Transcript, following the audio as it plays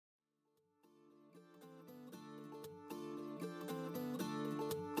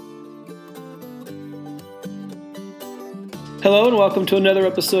Hello and welcome to another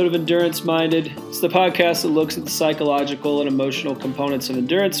episode of Endurance Minded. It's the podcast that looks at the psychological and emotional components of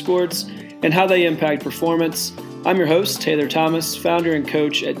endurance sports and how they impact performance. I'm your host, Taylor Thomas, founder and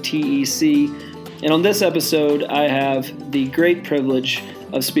coach at TEC. And on this episode, I have the great privilege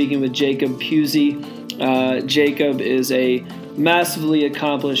of speaking with Jacob Pusey. Jacob is a massively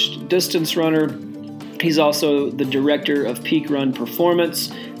accomplished distance runner. He's also the director of Peak Run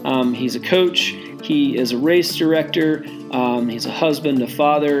Performance. He's a coach. He is a race director. He's a husband, a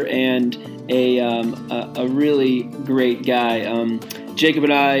father, and a really great guy. Jacob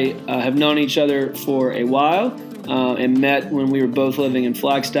and I have known each other for a while and met when we were both living in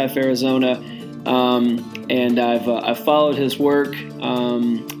Flagstaff, Arizona. And I've followed his work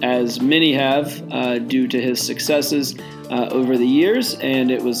as many have due to his successes over the years, and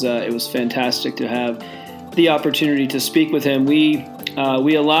it was fantastic to have the opportunity to speak with him. We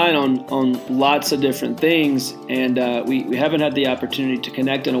align on lots of different things, and we haven't had the opportunity to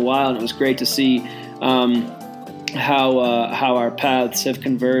connect in a while, and it was great to see how our paths have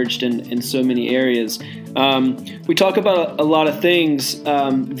converged in so many areas. We talk about a lot of things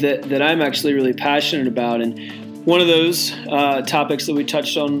that I'm actually really passionate about, and one of those topics that we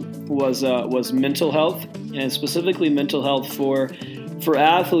touched on was mental health, and specifically mental health for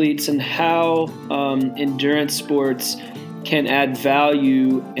athletes, and how endurance sports can add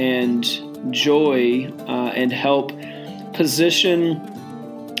value and joy and help position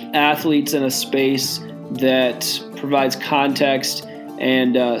athletes in a space that provides context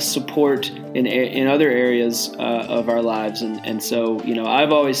and support in other areas of our lives. And so,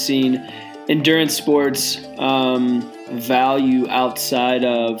 I've always seen endurance sports value outside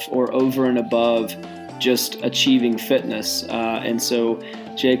of or over and above just achieving fitness. And so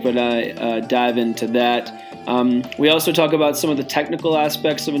Jacob and I dive into that. We also talk about some of the technical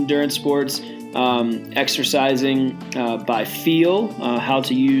aspects of endurance sports, exercising by feel, how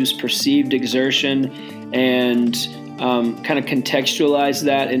to use perceived exertion, and kind of contextualize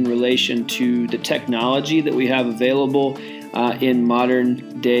that in relation to the technology that we have available in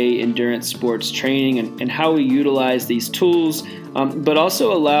modern day endurance sports training, and how we utilize these tools, but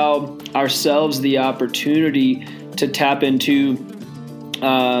also allow ourselves the opportunity to tap into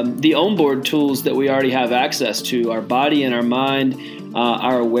the onboard tools that we already have access to, our body and our mind,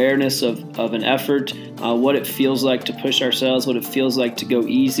 our awareness of an effort, what it feels like to push ourselves, what it feels like to go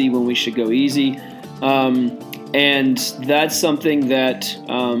easy when we should go easy. And that's something that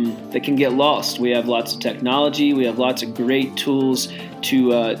can get lost. We have lots of technology. We have lots of great tools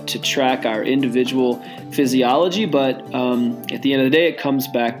to track our individual physiology. But at the end of the day, it comes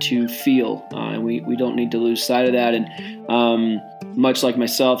back to feel. And we don't need to lose sight of that. And much like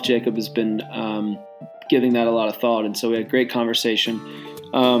myself, Jacob has been giving that a lot of thought. And so we had a great conversation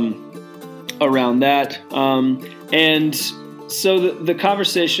around that. And so the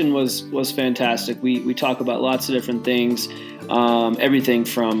conversation was fantastic. We talk about lots of different things, everything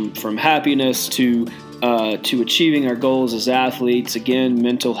from happiness to achieving our goals as athletes. Again,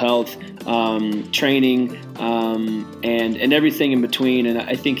 mental health, training, and everything in between. And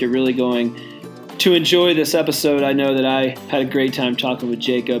I think you're really going to enjoy this episode. I know that I had a great time talking with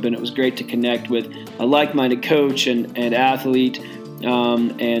Jacob, and it was great to connect with a like-minded coach and athlete.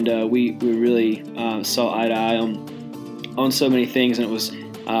 And we really saw eye to eye on so many things, and it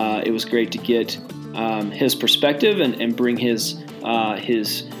was great to get his perspective and bring his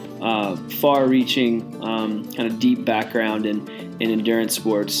far-reaching kind of deep background in endurance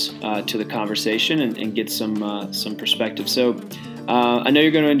sports to the conversation and get some perspective. So I know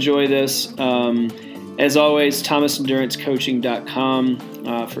you're going to enjoy this. As always,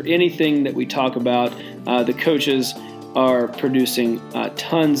 thomasendurancecoaching.com for anything that we talk about. The coaches are producing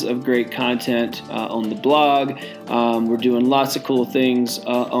tons of great content on the blog. We're doing lots of cool things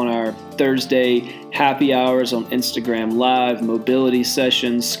on our Thursday happy hours on Instagram Live, mobility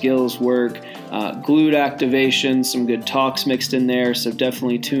sessions, skills work, glute activation, some good talks mixed in there. So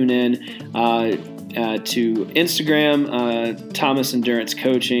definitely tune in to Instagram, Thomas Endurance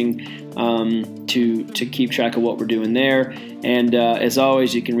Coaching, to keep track of what we're doing there. And as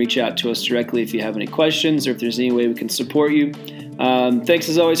always, you can reach out to us directly if you have any questions or if there's any way we can support you. Thanks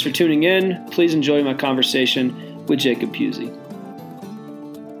as always for tuning in. Please enjoy my conversation with Jacob Pusey.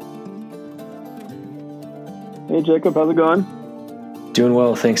 Hey Jacob, how's it going? Doing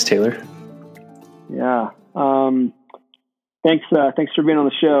well, thanks Taylor. Yeah. Thanks for being on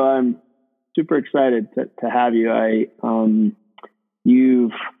the show. I'm super excited to have you.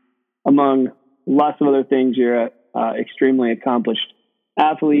 You've, among lots of other things, you're an extremely accomplished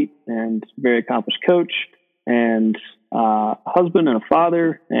athlete and very accomplished coach and a husband and a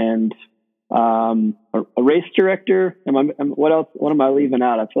father and a race director. What else? What am I leaving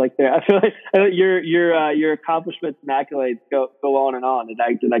out? I feel like your accomplishments and accolades go on and on. Did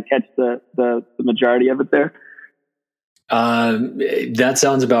I catch the majority of it there? That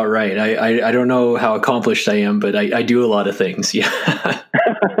sounds about right. I don't know how accomplished I am, but I do a lot of things. Yeah.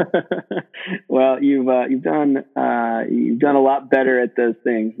 Well, you've done a lot better at those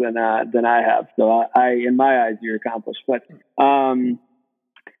things than I have. So I in my eyes, you're accomplished. But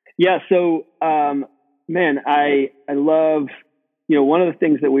yeah. So man, I love, one of the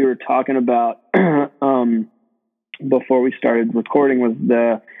things that we were talking about before we started recording was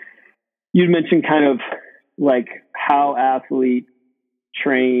you'd mentioned kind of like how athletes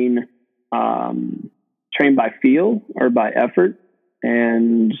train by feel or by effort,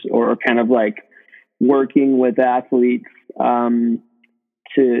 or kind of like working with athletes to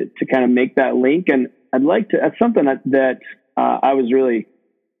kind of make that link. And that's something that I was really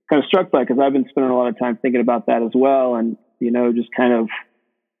kind of struck by, because I've been spending a lot of time thinking about that as well. And, just kind of,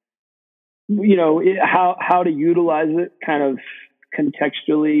 how to utilize it kind of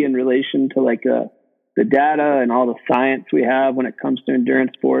contextually in relation to like the data and all the science we have when it comes to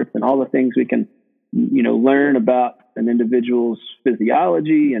endurance sports, and all the things we can, learn about an individual's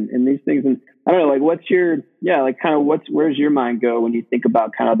physiology and these things. And I don't know, like where's your mind go when you think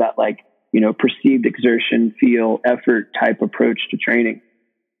about kind of that, like, perceived exertion, feel, effort type approach to training?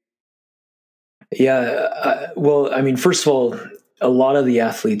 Yeah. Well, I mean, first of all, a lot of the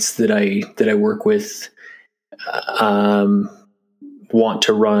athletes that I work with want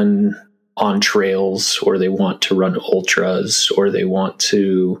to run on trails, or they want to run ultras, or they want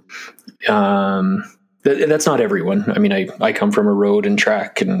to, that's not everyone. I mean, I come from a road and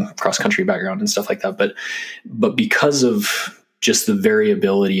track and cross country background and stuff like that, but because of just the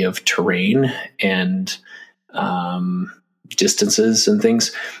variability of terrain and, distances and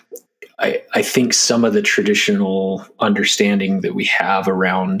things, I think some of the traditional understanding that we have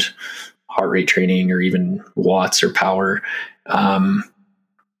around heart rate training, or even watts or power, I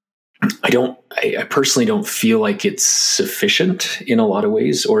personally don't feel like it's sufficient in a lot of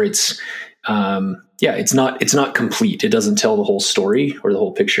ways, or it's not complete. It doesn't tell the whole story or the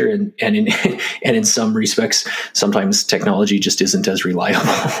whole picture. And in some respects, sometimes technology just isn't as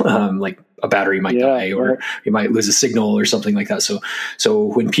reliable. Like a battery might die, or you might lose a signal or something like that. So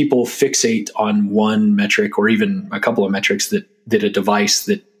when people fixate on one metric, or even a couple of metrics that a device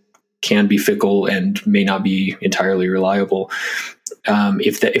that can be fickle and may not be entirely reliable,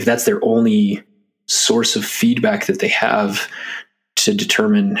 if that's their only source of feedback that they have to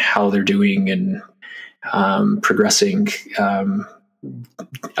determine how they're doing and progressing,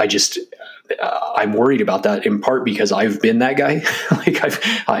 I'm worried about that, in part because I've been that guy. Like I've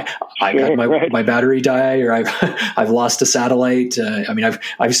had my battery die, or I've lost a satellite. I mean,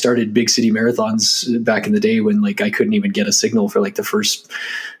 I've started big city marathons back in the day when like I couldn't even get a signal for like the first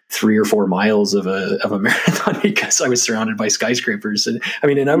 3 or 4 miles of a marathon because I was surrounded by skyscrapers. And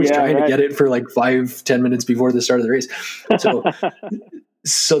I was trying to get it for like 5-10 minutes before the start of the race.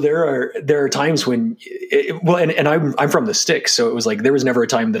 So there are times when, and I'm from the sticks, so it was like there was never a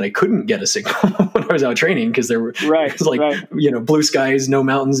time that I couldn't get a signal when I was out training, because there were blue skies, no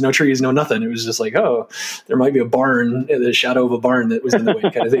mountains, no trees, no nothing. It was just like, oh, there might be a barn, the shadow of a barn that was in the way,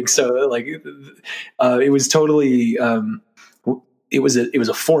 kind of thing. So like, it was totally. It was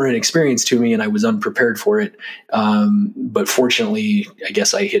a foreign experience to me, and I was unprepared for it. But fortunately, I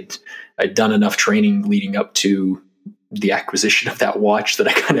guess I'd done enough training leading up to the acquisition of that watch that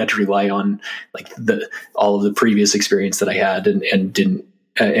I kind of had to rely on like all of the previous experience that I had,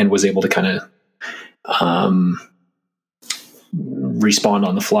 and was able to kind of respond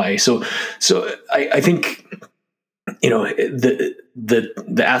on the fly. So I think,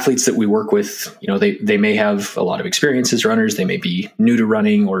 the athletes that we work with, they may have a lot of experience as runners. They may be new to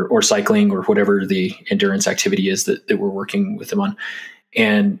running or cycling or whatever the endurance activity is that we're working with them on.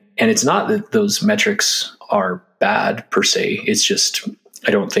 And it's not that those metrics are bad per se. It's just,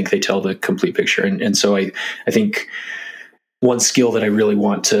 I don't think they tell the complete picture. And so I think one skill that I really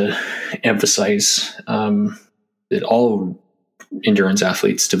want to emphasize, that all endurance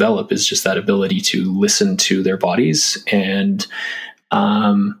athletes develop, is just that ability to listen to their bodies, and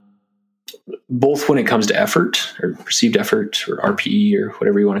both when it comes to effort or perceived effort or RPE or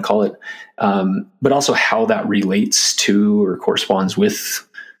whatever you want to call it, but also how that relates to or corresponds with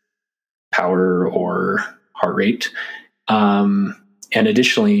power or heart rate. And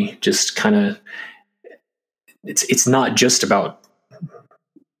additionally, just kind of, it's not just about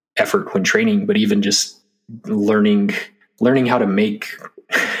effort when training, but even just learning how to make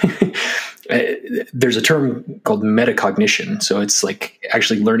there's a term called metacognition. So it's like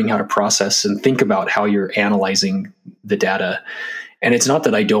actually learning how to process and think about how you're analyzing the data. And it's not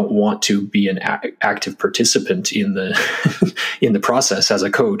that I don't want to be an active participant in the in the process as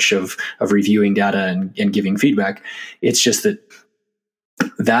a coach of reviewing data and giving feedback. It's just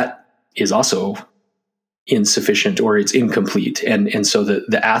that is also insufficient, or it's incomplete, and so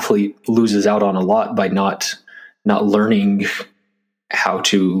the athlete loses out on a lot by not learning how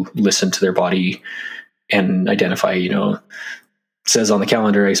to listen to their body and identify, says on the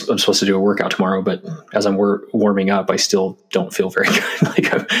calendar I'm supposed to do a workout tomorrow, but as I'm warming up, I still don't feel very good.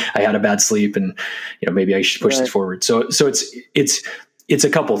 Like I had a bad sleep, and maybe I should push this forward. So it's a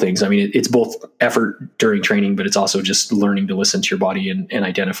couple things. I mean, it's both effort during training, but it's also just learning to listen to your body and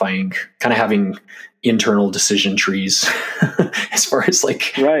identifying, kind of having internal decision trees as far as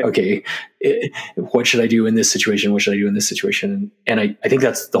like, okay, what should I do in this situation? What should I do in this situation? And I think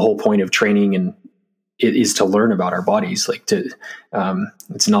that's the whole point of training, and it is to learn about our bodies. Like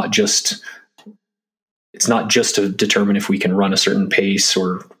it's not just to determine if we can run a certain pace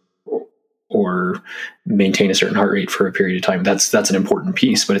or maintain a certain heart rate for a period of time. That's an important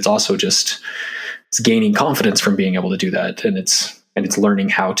piece, but it's also it's gaining confidence from being able to do that. And it's learning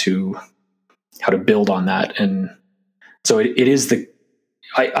how to build on that. And so it is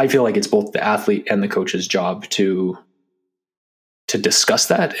I feel like it's both the athlete and the coach's job to discuss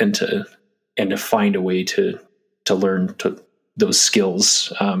that and to find a way to learn those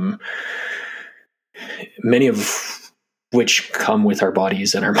skills. Many of which come with our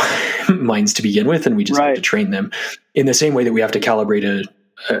bodies and our minds to begin with, and we just have to train them in the same way that we have to calibrate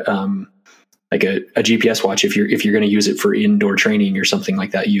a GPS watch. If you're going to use it for indoor training or something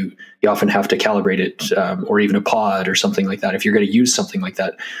like that, you often have to calibrate it, or even a pod or something like that. If you're going to use something like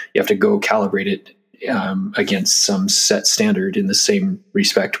that, you have to go calibrate it against some set standard. In the same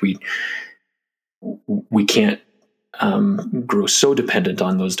respect, we can't grow so dependent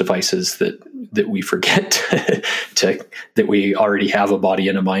on those devices that we forget that we already have a body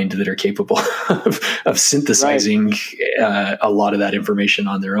and a mind that are capable of synthesizing a lot of that information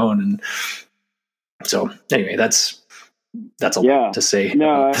on their own. And so anyway, that's a lot to say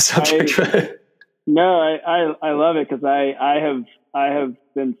about the subject. I love it, because I have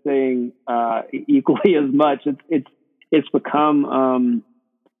been saying equally as much. It's become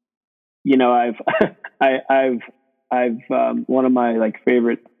I've one of my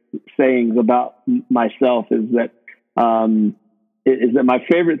favorite sayings about myself is that my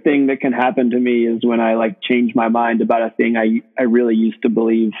favorite thing that can happen to me is when I change my mind about a thing I really used to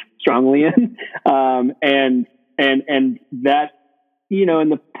believe strongly in. And that, in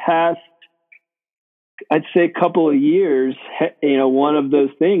the past, I'd say couple of years, one of those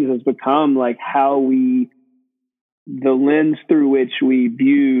things has become the lens through which we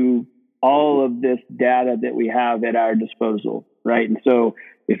view all of this data that we have at our disposal. Right. And so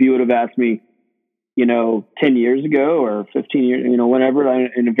if you would have asked me, 10 years ago or 15 years, whenever,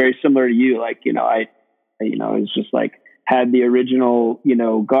 and very similar to you, I was just had the original,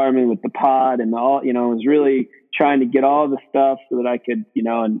 Garmin with the pod and all, was really trying to get all the stuff so that I could,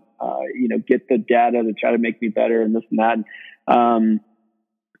 get the data to try to make me better and this and that.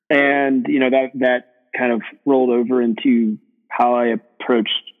 That kind of rolled over into how I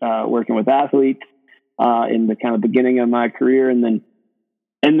approached working with athletes in the kind of beginning of my career. And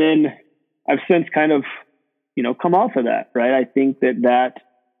then I've since kind of, come off of that, right? I think that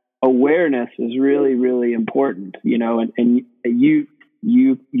awareness is really, really important, and you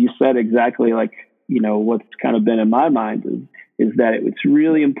said exactly what's kind of been in my mind is that it's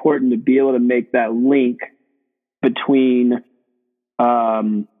really important to be able to make that link between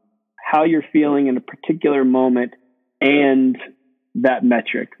how you're feeling in a particular moment and that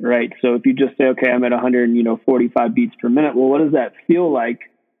metric, right? So if you just say, okay, I'm at 145 beats per minute, well, what does that feel like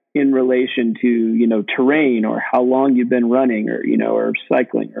in relation to, terrain, or how long you've been running, or, or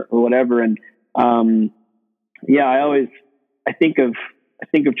cycling or whatever. And, I think of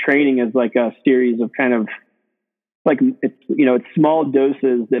training as a series of kind of it's small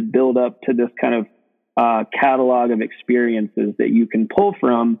doses that build up to this kind of, catalog of experiences that you can pull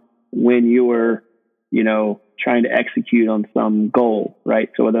from when you're, trying to execute on some goal, right?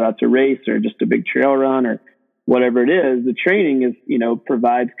 So whether that's a race or just a big trail run or whatever it is, the training is,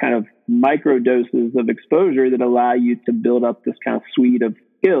 provides kind of micro doses of exposure that allow you to build up this kind of suite of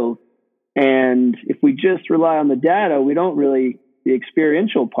skills. And if we just rely on the data, we don't really, the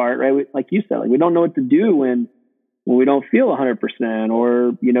experiential part, right? Like you said, we don't know what to do when we don't feel 100%,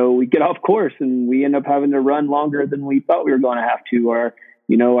 or, we get off course and we end up having to run longer than we thought we were going to have to, or,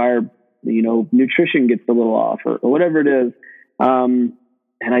 our, nutrition gets a little off, or whatever it is.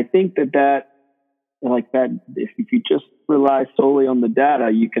 I think that if you just rely solely on the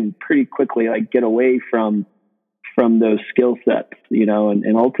data, you can pretty quickly like get away from those skill sets, you know,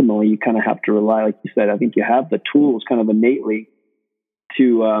 and ultimately you kind of have to rely, like you said, I think you have the tools kind of innately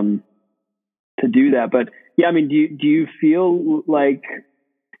to do that. But yeah, I mean, do you feel like,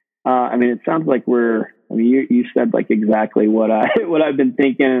 I mean, it sounds like you said like exactly what I've been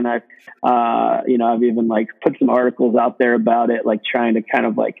thinking. And I've even like put some articles out there about it, like trying to kind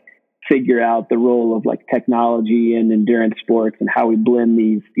of like figure out the role of like technology and endurance sports and how we blend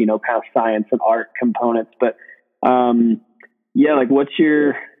these, you know, kind of science and art components. But, yeah, like what's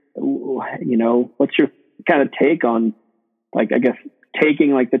your kind of take on, like, I guess,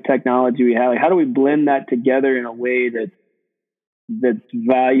 taking like the technology we have, like how do we blend that together in a way that's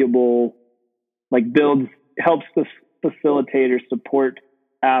valuable, like helps the facilitator support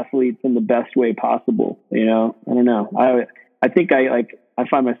athletes in the best way possible? You know, I don't know. I think I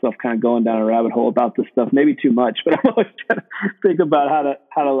find myself kind of going down a rabbit hole about this stuff, maybe too much, but I'm always trying to think about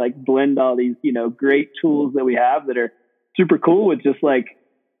how to like blend all these, you know, great tools that we have that are super cool with just like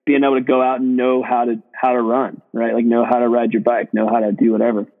being able to go out and know how to run, right? Like know how to ride your bike, know how to do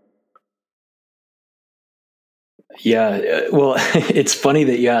whatever. Yeah. Well, it's funny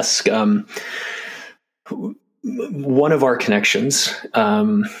that you ask. One of our connections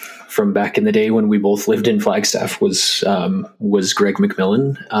from back in the day when we both lived in Flagstaff was Greg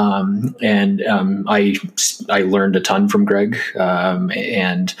McMillan, and I learned a ton from Greg,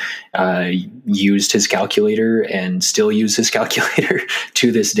 and used his calculator and still use his calculator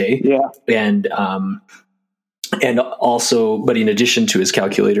to this day. Yeah, and also, but in addition to his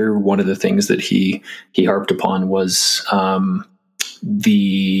calculator, one of the things that he harped upon was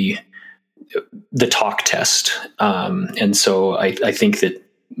the talk test. And so I think that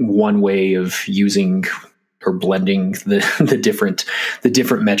one way of using or blending the different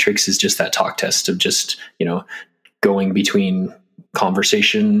metrics is just that talk test of just, you know, going between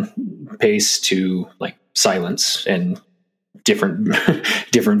conversation pace to like silence and different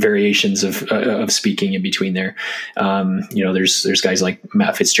variations of speaking in between there. You know, there's guys like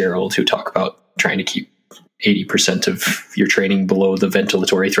Matt Fitzgerald who talk about trying to keep 80% of your training below the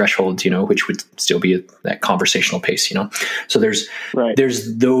ventilatory threshold, you know, which would still be that conversational pace, you know? So there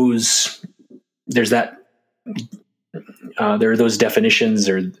are those definitions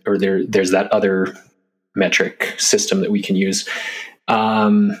or there's that other metric system that we can use.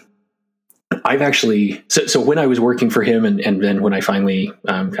 I've actually, so when I was working for him and then when I finally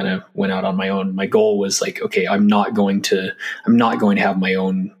kind of went out on my own, my goal was like, okay, I'm not going to have my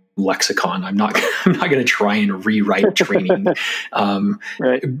own lexicon. I'm not going to try and rewrite training,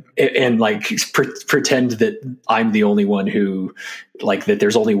 right. And like pretend that I'm the only one who like that.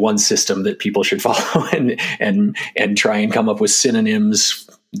 There's only one system that people should follow, and try and come up with synonyms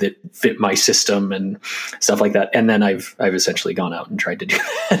that fit my system and stuff like that. And then I've essentially gone out and tried to do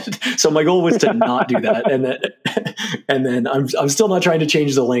that. So my goal was to not do that, and then I'm still not trying to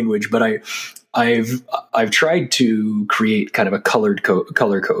change the language, but I've tried to create kind of a color code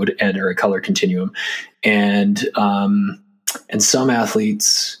or a color continuum, and some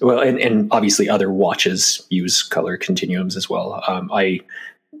athletes, well, and obviously other watches use color continuums as well.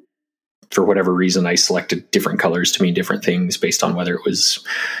 For whatever reason, I selected different colors to mean different things based on whether it was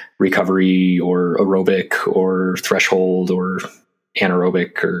recovery or aerobic or threshold or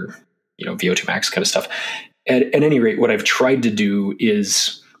anaerobic or, you know, VO2 max kind of stuff. At any rate, what I've tried to do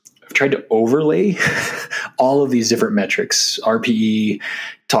is I've tried to overlay all of these different metrics: RPE,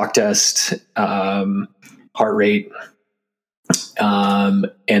 talk test, heart rate,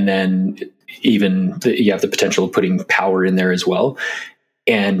 and then even you have the potential of putting power in there as well.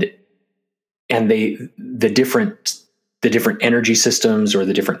 And the different energy systems or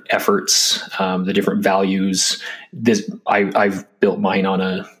the different efforts, the different values. I've built mine on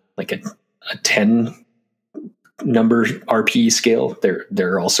a 10 number RPE scale.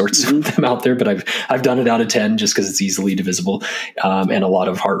 There are all sorts of them out there, but I've done it out of 10 just because it's easily divisible. And a lot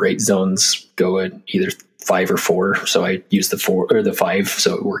of heart rate zones go at either 5 or 4. So I use the 4 or the 5.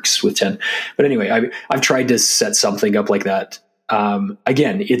 So it works with 10. But anyway, I've tried to set something up like that.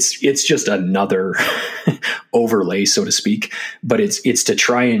 Again, it's just another overlay, so to speak, but it's to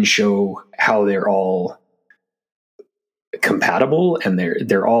try and show how they're all compatible and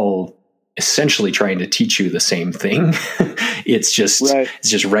they're all essentially trying to teach you the same thing. It's just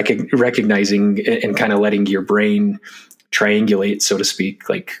recognizing and kind of letting your brain triangulate, so to speak.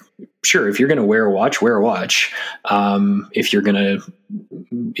 Like, sure, if you're going to wear a watch, wear a watch. If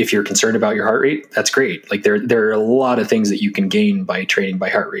you're concerned about your heart rate, that's great. Like there are a lot of things that you can gain by training by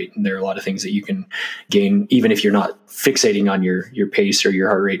heart rate. And there are a lot of things that you can gain, even if you're not fixating on your pace or your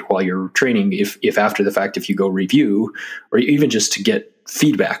heart rate while you're training. If after the fact, if you go review, or even just to get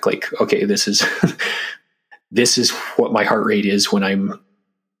feedback, like, okay, this is, this is what my heart rate is when I'm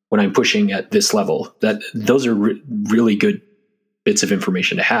pushing at this level. That those are really good bits of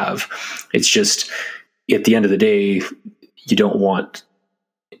information to have. It's just at the end of the day, you don't want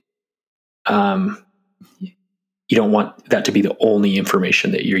that to be the only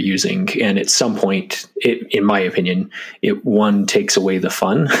information that you're using. And at some point, in my opinion, it takes away the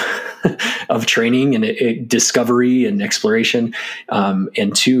fun of training and discovery and exploration.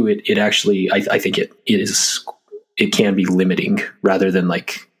 And two, it actually, I think it can be limiting, rather than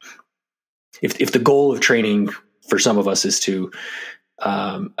like, if the goal of training for some of us is to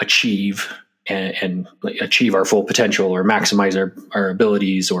achieve and achieve our full potential, or maximize our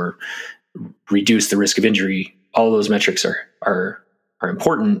abilities, or reduce the risk of injury, all of those metrics are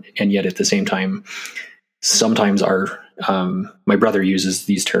important. And yet at the same time, sometimes my brother uses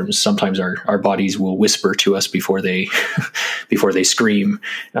these terms, sometimes our bodies will whisper to us before they scream,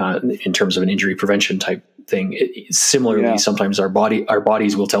 in terms of an injury prevention type thing. Similarly, sometimes our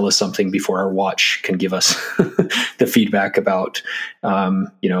bodies will tell us something before our watch can give us the feedback about,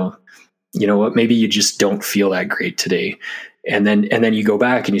 you know what, maybe you just don't feel that great today. And then you go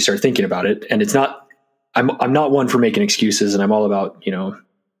back and you start thinking about it. And it's not, I'm not one for making excuses, and I'm all about,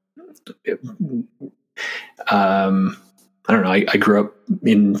 I don't know. I grew up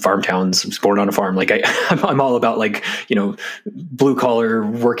in farm towns. I was born on a farm. Like I'm all about, like, blue collar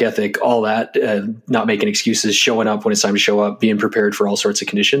work ethic, all that, not making excuses, showing up when it's time to show up, being prepared for all sorts of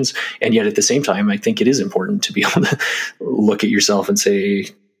conditions. And yet at the same time, I think it is important to be able to look at yourself and say,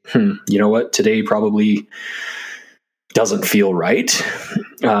 you know what, today probably doesn't feel right.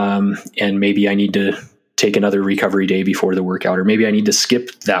 And maybe I need to take another recovery day before the workout, or maybe I need to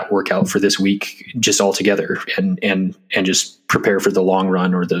skip that workout for this week just altogether and just prepare for the long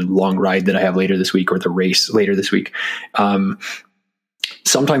run, or the long ride that I have later this week, or the race later this week.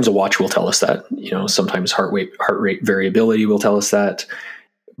 Sometimes a watch will tell us that, sometimes heart rate variability will tell us that,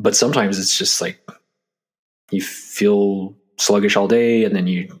 but sometimes it's just like you feel sluggish all day, and then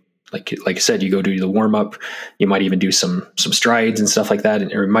you, like I said, you go do the warm up. You might even do some strides and stuff like that,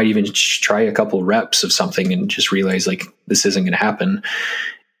 or you might even try a couple reps of something and just realize, like, this isn't going to happen.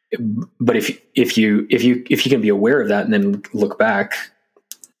 But if you can be aware of that and then look back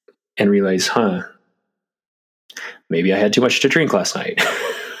and realize, maybe I had too much to drink last night.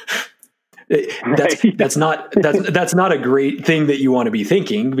 That's not a great thing that you want to be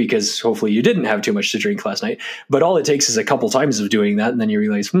thinking, because hopefully you didn't have too much to drink last night. But all it takes is a couple times of doing that, and then you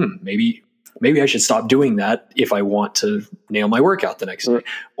realize, maybe I should stop doing that if I want to nail my workout the next day.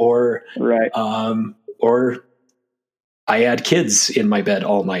 Or or I had kids in my bed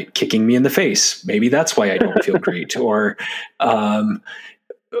all night kicking me in the face. Maybe that's why I don't feel great. Or I've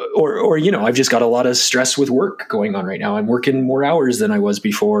just got a lot of stress with work going on right now. I'm working more hours than I was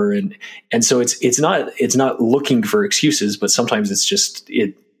before. And so it's not looking for excuses, but sometimes it's just,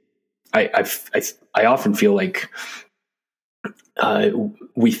 I often feel like,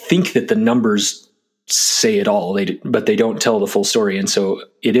 we think that the numbers say it all, but they don't tell the full story. And so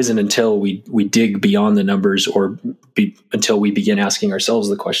it isn't until we dig beyond the numbers, until we begin asking ourselves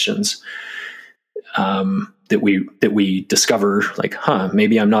the questions, that we discover, like,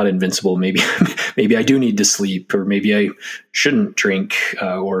 maybe I'm not invincible. Maybe I do need to sleep, or maybe I shouldn't drink,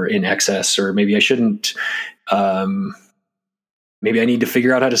 or in excess, or maybe I shouldn't, maybe I need to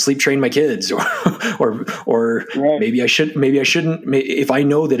figure out how to sleep train my kids, or right. maybe I shouldn't, if I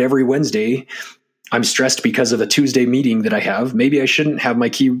know that every Wednesday I'm stressed because of a Tuesday meeting that I have, maybe I shouldn't have my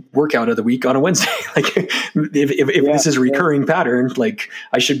key workout of the week on a Wednesday. Like, if this is a recurring pattern, like,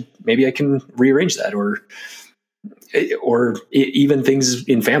 maybe I can rearrange that, or even things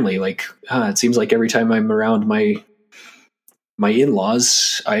in family. Like, it seems like every time I'm around my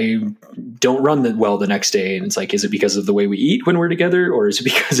in-laws, I don't run well the next day. And it's like, is it because of the way we eat when we're together? Or is it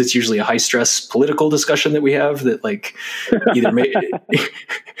because it's usually a high stress political discussion that we have that, like,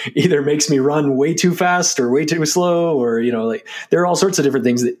 either makes me run way too fast or way too slow, or, like, there are all sorts of different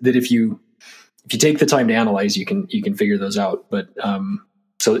things that if you take the time to analyze, you can figure those out. But,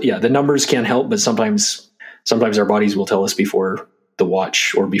 so yeah, the numbers can help, but sometimes our bodies will tell us before the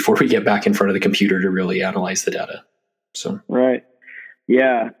watch, or before we get back in front of the computer to really analyze the data. So, right.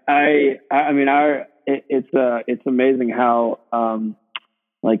 Yeah. I mean, it's amazing how,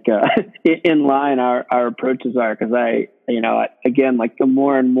 in line our approaches are. Cause again, like the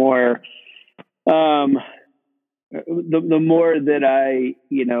more and more, the more that I,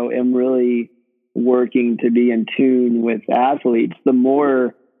 am really working to be in tune with athletes, the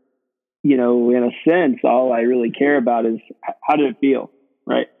more, in a sense, all I really care about is how did it feel,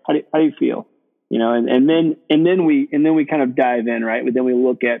 right? How do you feel? And then we kind of dive in, right? But then we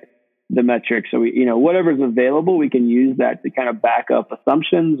look at the metrics. So we, whatever's available, we can use that to kind of back up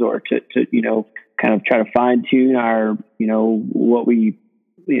assumptions or to kind of try to fine tune our, what we,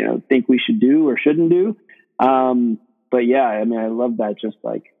 think we should do or shouldn't do. But yeah, I mean, I love that. Just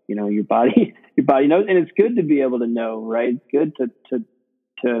like, your body knows, and it's good to be able to know, right? It's good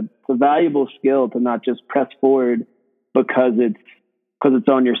it's a valuable skill to not just press forward because it's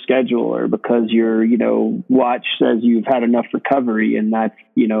on your schedule or because your, watch says you've had enough recovery and that's,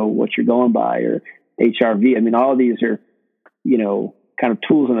 what you're going by, or HRV. I mean, all of these are, kind of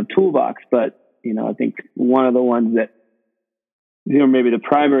tools in a toolbox, but, I think one of the ones that, maybe the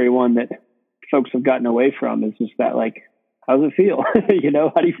primary one that folks have gotten away from is just that, like, how does it feel?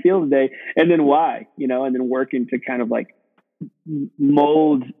 How do you feel today? And then why, and then working to kind of like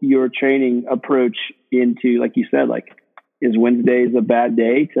mold your training approach into, like you said, like, is Wednesdays a bad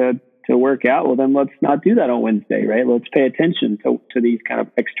day to work out? Well, then let's not do that on Wednesday, right? Let's pay attention to these kind of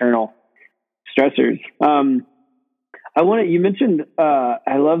external stressors. You mentioned,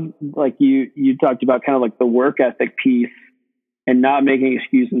 I love, like you talked about kind of like the work ethic piece and not making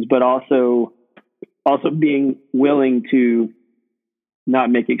excuses, but also being willing to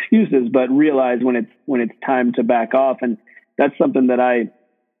not make excuses, but realize when it's time to back off. And that's something that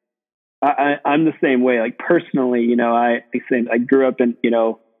I'm the same way. Like personally, I grew up in,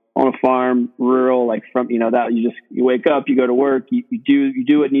 on a farm, rural, like from, that you wake up, you go to work, you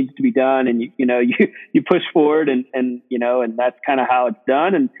do what needs to be done. And you push forward and that's kind of how it's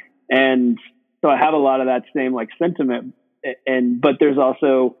done. And so I have a lot of that same like sentiment but there's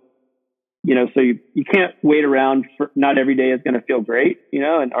also, so you can't wait around for, not every day is going to feel great,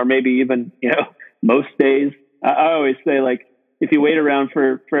 or maybe even, most days. I always say, like, if you wait around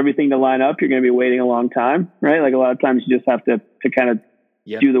for everything to line up, you're going to be waiting a long time, right? Like a lot of times you just have to kind of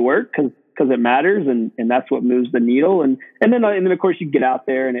do the work because it matters. And that's what moves the needle. And then of course you get out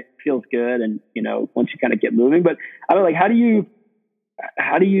there and it feels good. And, once you kind of get moving, but I don't like, how do you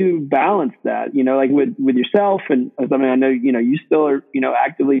balance that, like with yourself? And I mean, I know, you still are,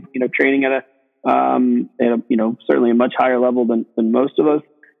 actively, training at a, certainly a much higher level than most of us.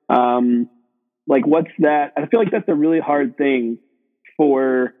 Like what's that? I feel like that's a really hard thing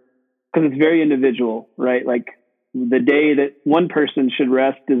because it's very individual, right? Like the day that one person should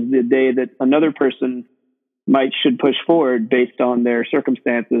rest is the day that another person should push forward based on their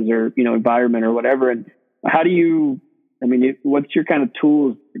circumstances or, environment or whatever. And how do you, what's your kind of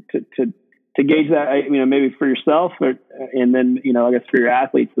tools to gauge that, maybe for yourself and then, I guess for your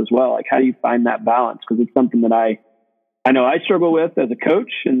athletes as well? Like, how do you find that balance? Because it's something that I know I struggle with as a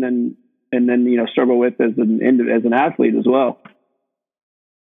coach and then, struggle with as an athlete as well.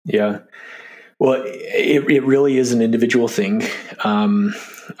 Yeah. Well, it really is an individual thing.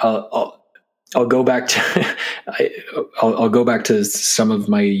 I'll go back to, I'll go back to some of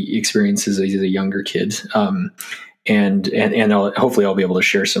my experiences as a younger kid. And hopefully I'll be able to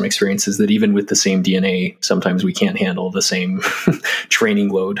share some experiences that even with the same DNA, sometimes we can't handle the same training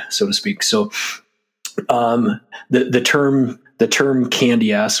load, so to speak. So, the term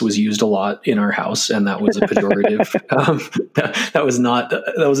candy ass was used a lot in our house, and that was a pejorative. That was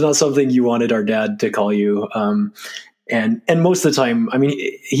not something you wanted our dad to call you. And most of the time, I mean,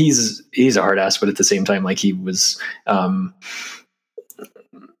 he's a hard ass, but at the same time, like he was,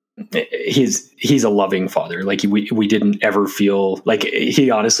 he's a loving father. Like we didn't ever feel like he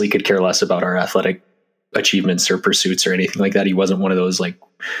honestly could care less about our athletic achievements or pursuits or anything like that. He wasn't one of those like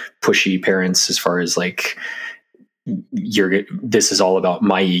pushy parents as far as like, this is all about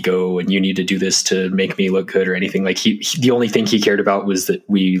my ego and you need to do this to make me look good or anything. Like the only thing he cared about was that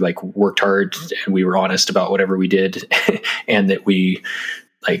we like worked hard and we were honest about whatever we did and that we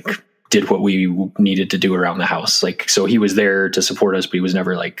like did what we needed to do around the house. Like, so he was there to support us, but he was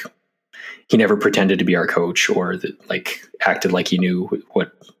never like, he never pretended to be our coach or that like acted like he knew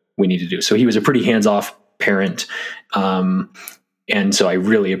what we needed to do. So he was a pretty hands-off parent. And so I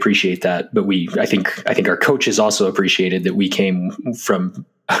really appreciate that. But I think our coaches also appreciated that we came from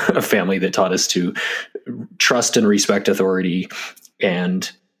a family that taught us to trust and respect authority and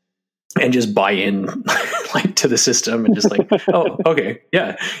just buy in like to the system and just like, oh, okay.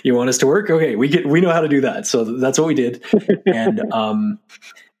 Yeah. You want us to work? Okay. We know how to do that. So that's what we did. And,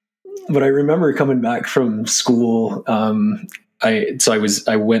 but I remember coming back from school,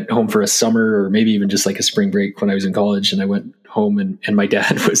 I went home for a summer or maybe even just like a spring break when I was in college, and I went home and my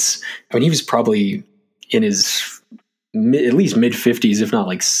dad was, he was probably in his at least mid 50s, if not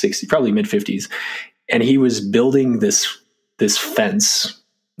like 60, probably mid 50s. And he was building this fence.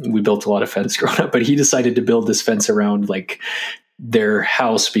 We built a lot of fence growing up, but he decided to build this fence around like their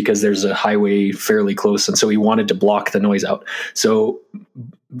house because there's a highway fairly close. And so he wanted to block the noise out. So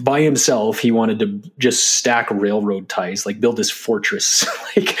by himself, he wanted to just stack railroad ties, like build this fortress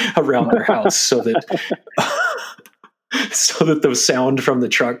like around their house so that the sound from the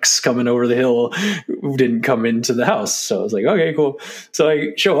trucks coming over the hill didn't come into the house. So I was like, okay, cool. So I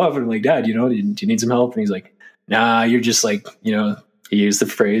show up and I'm like, Dad, do you need some help? And he's like, nah, you're just like, he used the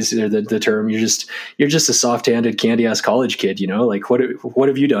phrase or the term, you're just a soft-handed candy ass college kid, like what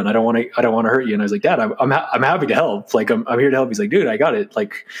have you done? I don't want to hurt you. And I was like, Dad, I'm happy to help. Like I'm here to help. He's like, dude, I got it.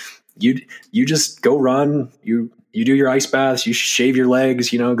 Like you just go run, you do your ice baths, you shave your legs,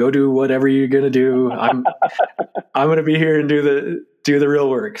 go do whatever you're going to do. I'm going to be here and do the real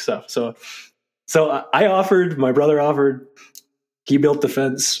work stuff. So my brother offered, he built the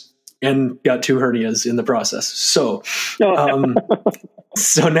fence and got 2 hernias in the process. So,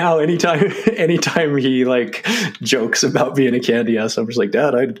 so now anytime he like jokes about being a candy ass, I'm just like,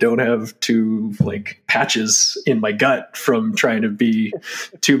 Dad, I don't have 2 like patches in my gut from trying to be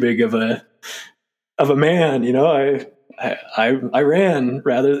too big of a man. I ran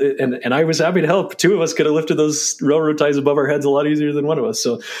rather, and I was happy to help. 2 of us could have lifted those railroad ties above our heads a lot easier than one of us.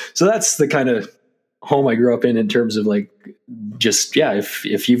 So that's the kind of home I grew up in terms of like, just, yeah,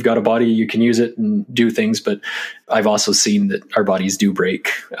 if you've got a body, you can use it and do things. But I've also seen that our bodies do break.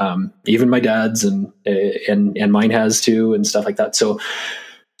 Even my dad's and mine has too, and stuff like that. So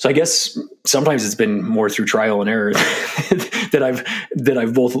I guess sometimes it's been more through trial and error that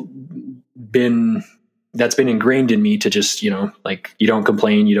I've both been, that's been ingrained in me to just, like you don't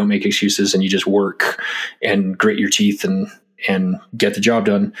complain, you don't make excuses, and you just work and grit your teeth and get the job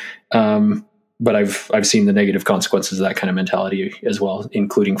done. But I've seen the negative consequences of that kind of mentality as well,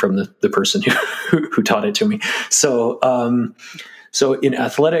 including from the person who taught it to me. So in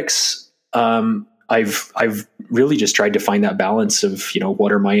athletics, I've really just tried to find that balance of,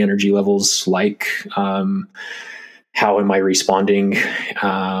 what are my energy levels like? How am I responding?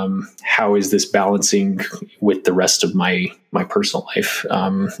 How is this balancing with the rest of my personal life,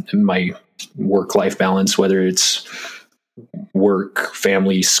 my work-life balance, whether it's work,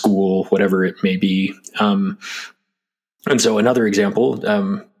 family, school, whatever it may be. And so another example,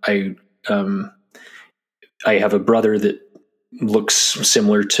 I have a brother that looks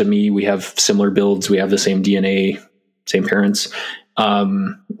similar to me. We have similar builds. We have the same DNA, same parents.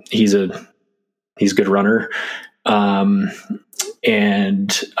 He's a good runner. And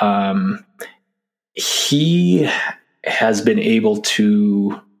he has been able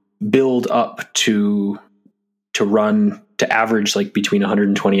to build up to average like between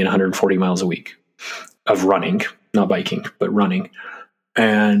 120 and 140 miles a week of running, not biking, but running.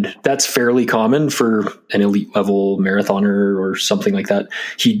 And that's fairly common for an elite level marathoner or something like that.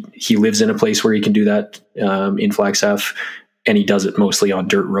 He lives in a place where he can do that, in Flagstaff, and he does it mostly on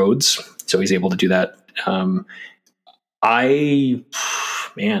dirt roads. So he's able to do that.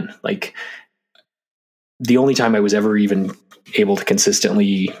 Like the only time I was ever even able to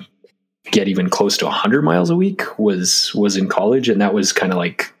consistently get even close to 100 miles a week was in college. And that was kind of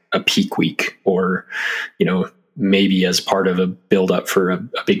like a peak week, or, maybe as part of a build up for a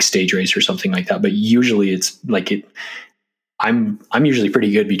big stage race or something like that. But usually it's like I'm usually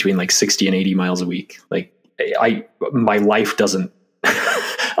pretty good between like 60 and 80 miles a week. Like my life doesn't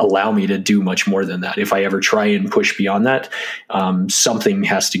allow me to do much more than that. If I ever try and push beyond that, something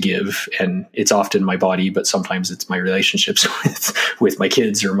has to give, and it's often my body, but sometimes it's my relationships with my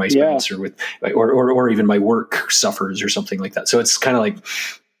kids or my spouse, or even my work suffers or something like that. So it's kind of like,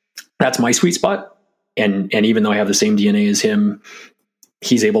 that's my sweet spot. And even though I have the same DNA as him,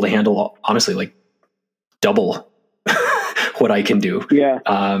 he's able to handle, honestly, like double what I can do. Yeah.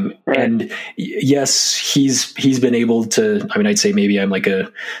 Right. And yes, he's been able to, I'd say maybe I'm like at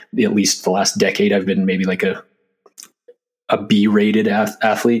least the last decade, I've been maybe like a B-rated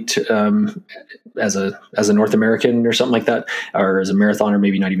athlete, as a North American or something like that, or as a marathoner,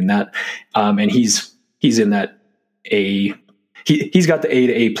 maybe not even that. And he's in that he's got the A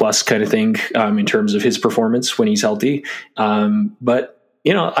to A+ kind of thing, in terms of his performance when he's healthy. But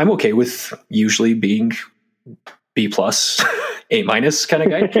I'm okay with usually being B+, A- kind of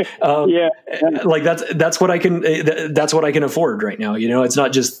guy. Like that's what I can afford right now. It's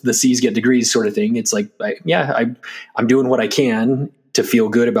not just the C's get degrees sort of thing. It's like, I'm doing what I can to feel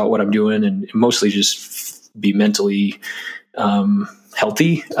good about what I'm doing, and mostly just be mentally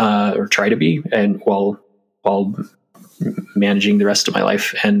healthy, or try to be, and while managing the rest of my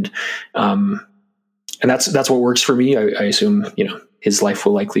life. And that's what works for me. I assume, his life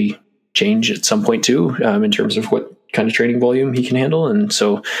will likely change at some point too, in terms of what kind of training volume he can handle. And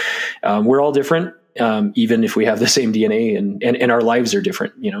so, we're all different, even if we have the same DNA, and our lives are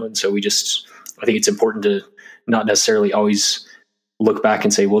different, and so I think it's important to not necessarily always look back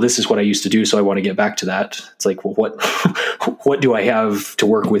and say, well, this is what I used to do, so I want to get back to that. It's like, well, what do I have to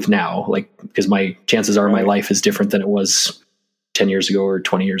work with now? Like, because my chances are my life is different than it was 10 years ago or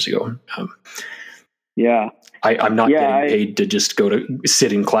 20 years ago. I'm not getting paid to just go to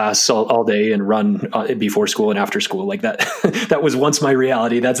sit in class all day and run before school and after school like that. That was once my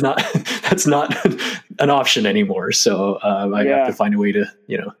reality. That's not an option anymore. So I have to find a way to,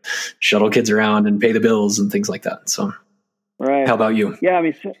 shuttle kids around and pay the bills and things like that. So, right. How about you? Yeah,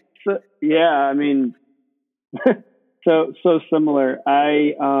 I mean, so similar.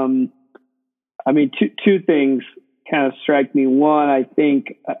 Two things kind of strike me. One, I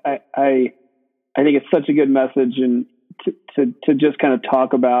think I think it's such a good message, and to just kind of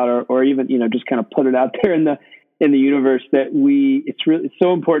talk about, or even, just kind of put it out there in the universe, that it's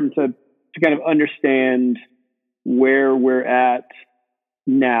so important to kind of understand where we're at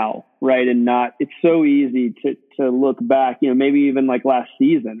now, right? And it's so easy to look back, maybe even like last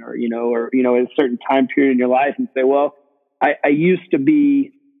season, or a certain time period in your life, and say, well, I used to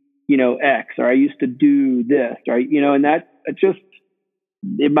be, X, or I used to do this, right? And that just,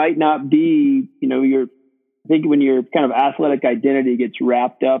 it might not be, I think when your kind of athletic identity gets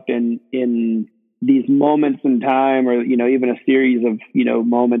wrapped up in these moments in time, or, even a series of,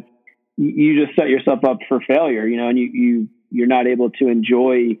 moments, you just set yourself up for failure, and you're not able to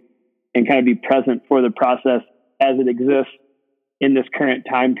enjoy and kind of be present for the process as it exists in this current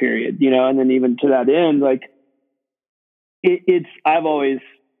time period, and then even to that end, like I've always,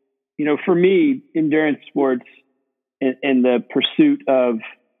 for me, endurance sports and the pursuit of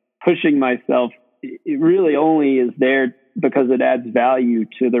pushing myself, it really only is there because it adds value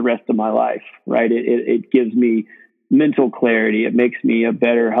to the rest of my life, right? It gives me mental clarity. It makes me a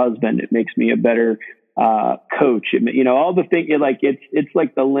better husband. It makes me a better coach. All the things, it's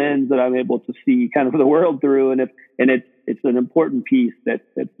like the lens that I'm able to see kind of the world through, and it's an important piece that's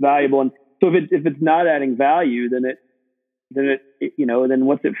valuable. And so if it's not adding value, then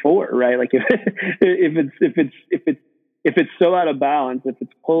what's it for, right? Like if it's so out of balance, if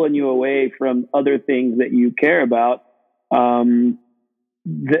it's pulling you away from other things that you care about, then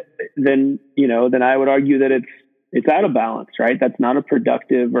I would argue that it's out of balance, right? That's not a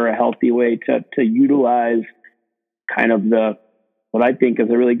productive or a healthy way to utilize kind of what I think is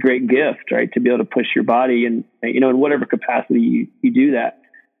a really great gift, right? To be able to push your body and, in whatever capacity you do that.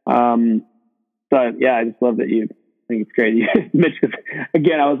 So yeah, I just love that I think it's great. Mitch,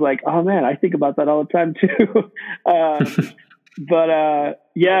 again, I was like, oh man, I think about that all the time too. And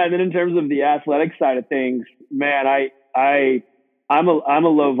then in terms of the athletic side of things, man, I'm a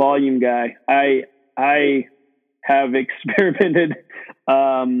low volume guy. I have experimented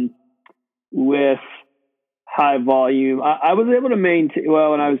with high volume. I was able to maintain,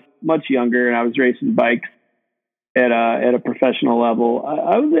 when I was much younger and I was racing bikes at a professional level,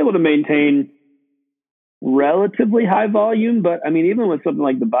 I was able to maintain relatively high volume. But I mean, even with something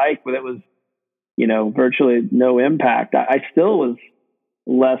like the bike, where it was, virtually no impact, I still was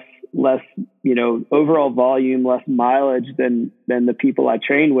less, overall volume, less mileage than the people I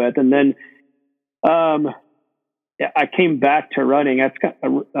trained with. And then, I came back to running. That's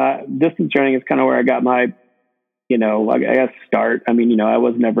distance running is kind of where I got my, I guess start. I mean, I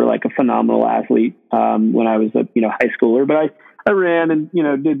was never like a phenomenal athlete when I was a high schooler, but I ran and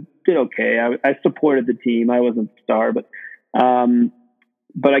did okay. I supported the team. I wasn't the star, but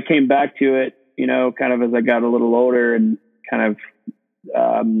I came back to it, kind of as I got a little older and kind of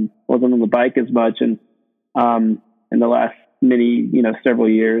wasn't on the bike as much. And in the last several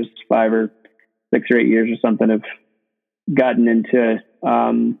years, 5 or 6 or 8 years or something, have gotten into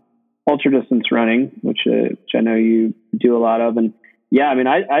ultra distance running, which I know you do a lot of. And yeah, I mean,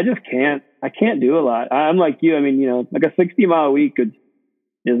 I just can't do a lot. I'm like you. I mean, like a 60-mile week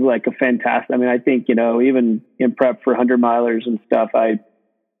is like a fantastic. I mean, I think even in prep for 100-milers and stuff, I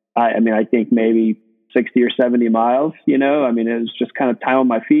think maybe 60 or 70 miles. I mean, it was just kind of time on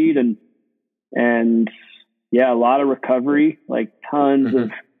my feet and yeah, a lot of recovery, like tons of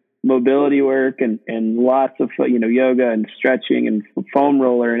mobility work and lots of, yoga and stretching and foam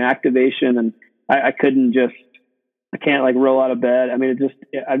roller and activation. And I can't like roll out of bed. I mean,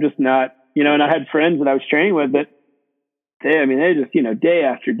 I'm just not, and I had friends that I was training with that they just, day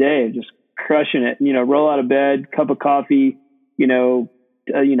after day, just crushing it, roll out of bed, cup of coffee,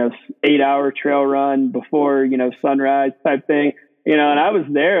 8-hour trail run before, sunrise type thing, and I was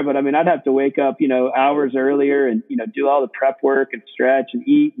there, but I mean, I'd have to wake up, hours earlier and, do all the prep work and stretch and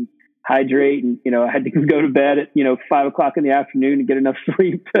eat and hydrate. And, I had to go to bed at, 5:00 in the afternoon to get enough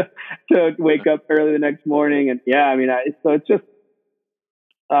sleep to wake up early the next morning. And so it's just,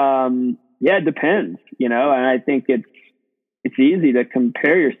 it depends, and I think it's easy to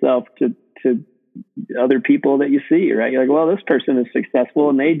compare yourself to other people that you see, right? You're like, well, this person is successful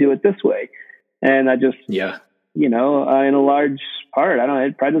and they do it this way. And I just, in a large part,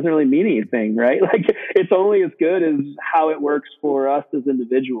 it probably doesn't really mean anything, right? Like, it's only as good as how it works for us as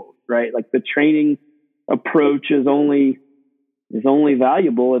individuals, right? Like, the training approach is only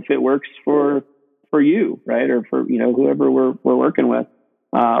valuable if it works for you, right? Or for, whoever we're working with,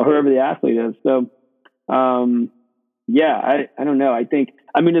 whoever the athlete is. So, I don't know. I think,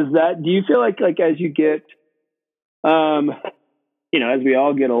 do you feel like as you get, as we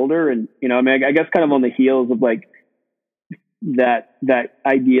all get older and, I guess kind of on the heels of like that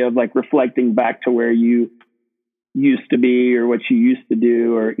idea of like reflecting back to where you used to be or what you used to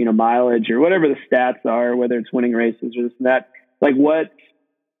do or, mileage or whatever the stats are, whether it's winning races or this and that, like what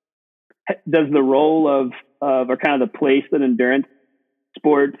does the role of or kind of the place that endurance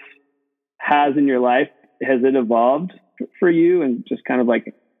sports has in your life, has it evolved for you, and just kind of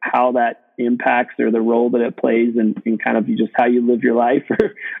like how that impacts or the role that it plays in kind of just how you live your life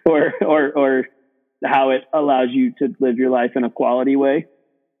or how it allows you to live your life in a quality way?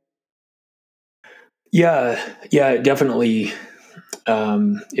 Yeah, it definitely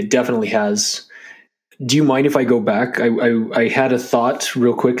has. Do you mind if I go back? I had a thought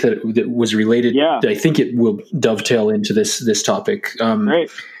real quick that was related. Yeah. I think it will dovetail into this topic. Great.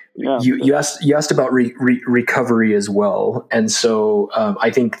 Yeah. You asked about recovery as well, and so I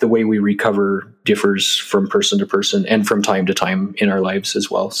think the way we recover differs from person to person and from time to time in our lives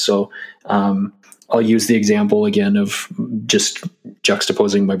as well. So I'll use the example again of just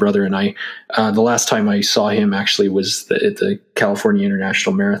juxtaposing my brother and I. The last time I saw him actually was at the California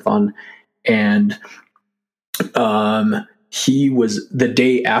International Marathon, and he was the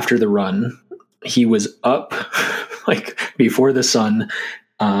day after the run. He was up like before the sun.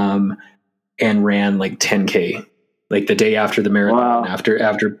 And ran like 10K, like the day after the marathon,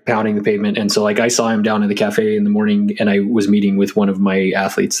 after pounding the pavement. And so like I saw him down in the cafe in the morning, and I was meeting with one of my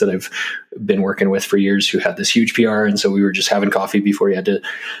athletes that I've been working with for years who had this huge PR. And so we were just having coffee before he had to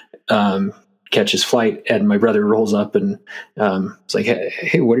catch his flight. And my brother rolls up and it's like,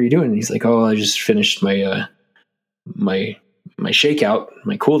 hey, what are you doing? And he's like, oh, I just finished my shakeout,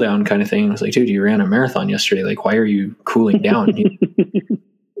 my cool down kind of thing. I was like, dude, you ran a marathon yesterday. Like, why are you cooling down?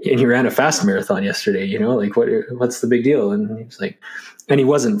 And you ran a fast marathon yesterday, like what's the big deal? And he was like, and he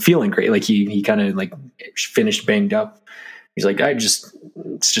wasn't feeling great. Like he kind of like finished banged up. He's like,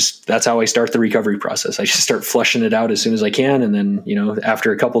 it's just, that's how I start the recovery process. I just start flushing it out as soon as I can. And then,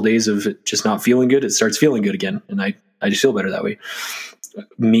 after a couple of days of it just not feeling good, it starts feeling good again. And I just feel better that way.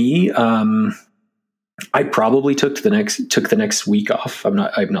 Me, I probably took the next week off. I'm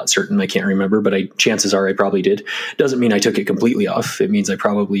not certain. I can't remember, but chances are I probably did. Doesn't mean I took it completely off. It means I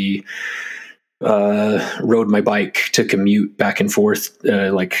probably rode my bike to commute back and forth,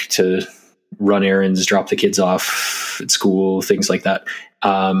 like to run errands, drop the kids off at school, things like that.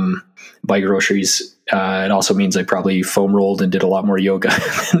 Buy groceries. It also means I probably foam rolled and did a lot more yoga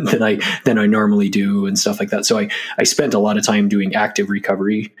than I normally do and stuff like that. So I spent a lot of time doing active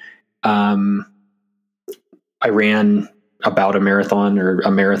recovery. I ran about a marathon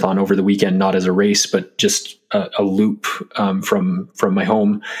over the weekend, not as a race, but just a loop from my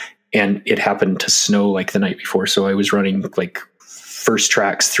home. And it happened to snow like the night before. So I was running like first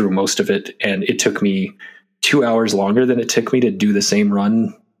tracks through most of it. And it took me 2 hours longer than it took me to do the same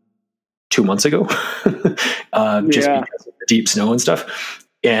run 2 months ago, just because of the deep snow and stuff.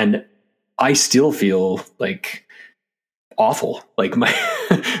 And I still feel like awful. Like my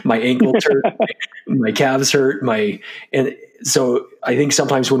ankles hurt, my calves hurt, and so I think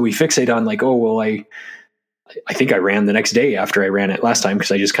sometimes when we fixate on like, oh, well, I think I ran the next day after I ran it last time,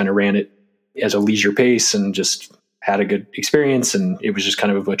 because I just kind of ran it as a leisure pace and just had a good experience, and it was just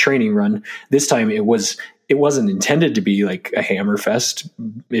kind of a training run. This time it wasn't intended to be like a hammer fest.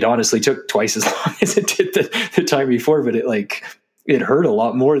 It honestly took twice as long as it did the time before, but it hurt a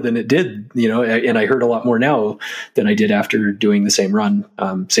lot more than it did, and I hurt a lot more now than I did after doing the same run,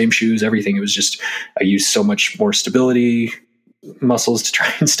 same shoes, everything. It was just, I used so much more stability muscles to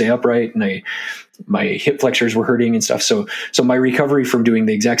try and stay upright, and my hip flexors were hurting and stuff. So my recovery from doing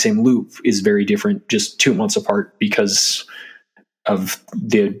the exact same loop is very different, just 2 months apart, because of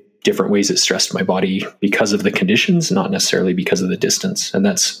the different ways it stressed my body because of the conditions, not necessarily because of the distance. And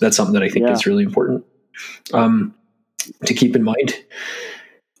that's something that I think is really important to keep in mind.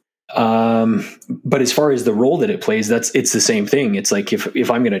 But as far as the role that it plays, it's the same thing. It's like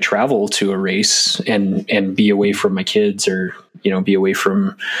if I'm going to travel to a race and be away from my kids, or, be away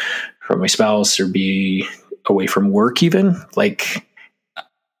from my spouse, or be away from work, even, like,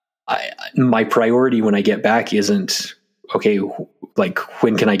 my priority when I get back isn't, okay, like,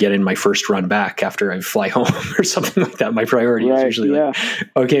 when can I get in my first run back after I fly home or something like that. My priority is usually like,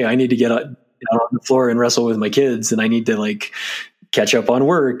 okay, I need to get on the floor and wrestle with my kids, and I need to, like, catch up on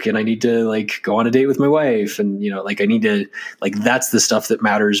work, and I need to, like, go on a date with my wife. And, like, I need to, like, that's the stuff that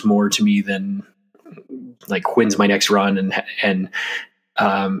matters more to me than, like, when's my next run.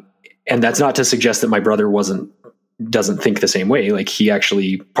 And that's not to suggest that my brother doesn't think the same way. Like, he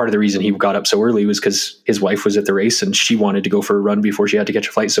actually, part of the reason he got up so early was because his wife was at the race and she wanted to go for a run before she had to catch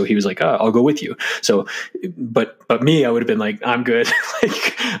a flight. So he was like, I'll go with you. So, but me, I would have been like, I'm good.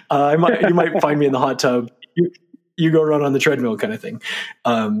 Like, you might find me in the hot tub. You go run on the treadmill, kind of thing.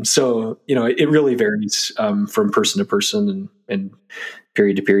 So, it really varies from person to person and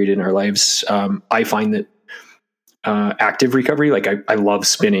period to period in our lives. I find that active recovery, like, I love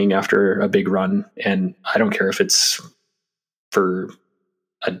spinning after a big run, and I don't care if it's for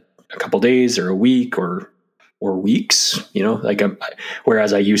a couple days or a week or weeks, like,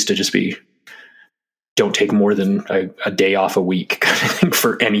 whereas I used to just be, don't take more than a day off a week kind of thing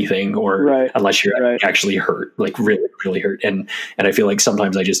for anything, or unless you're actually hurt, like really, really hurt. And I feel like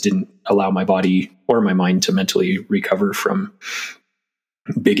sometimes I just didn't allow my body or my mind to mentally recover from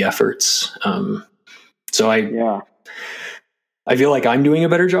big efforts. So I feel like I'm doing a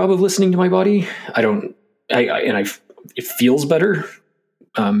better job of listening to my body. It feels better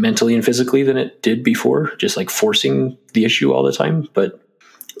mentally and physically than it did before, just like forcing the issue all the time. But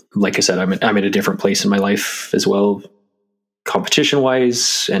like I said, I'm at a different place in my life as well, competition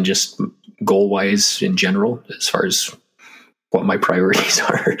wise and just goal wise in general, as far as what my priorities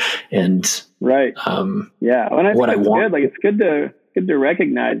are. And and I what I want. Good. Like, it's good to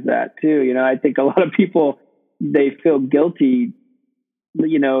recognize that too. I think a lot of people, they feel guilty,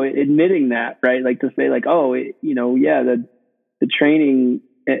 admitting that, right? Like, to say, like, the training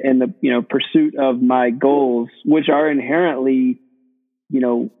and the, pursuit of my goals, which are inherently,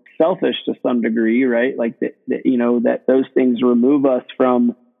 selfish to some degree, right? Like, that those things remove us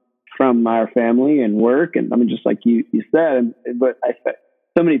from our family and work. And I mean, just like you said, but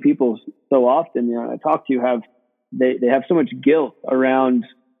so many people so often, I talk to, they have so much guilt around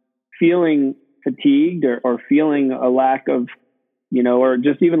feeling fatigued or feeling a lack of, or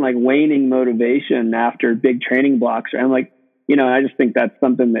just even like waning motivation after big training blocks. And I'm like, I just think that's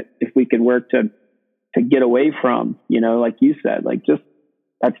something that if we could work to get away from, like you said, like, just,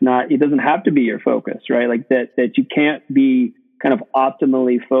 it doesn't have to be your focus, right? Like that you can't be kind of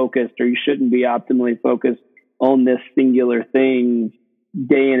optimally focused, or you shouldn't be optimally focused on this singular thing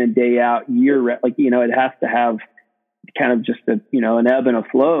day in and day out, like, it has to have kind of just an ebb and a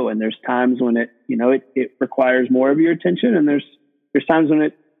flow. And there's times when it requires more of your attention, and there's times when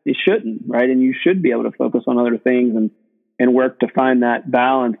it shouldn't, right? And you should be able to focus on other things and work to find that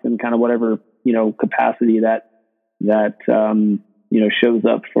balance in kind of whatever, capacity that shows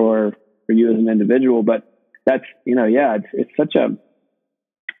up for you as an individual. But that's, it's such a,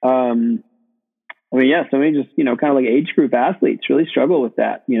 so many just, kind of like age group athletes really struggle with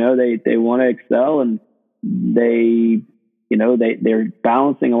that. They want to excel, and they're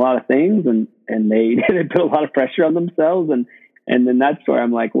balancing a lot of things, and they put a lot of pressure on themselves. And then that's where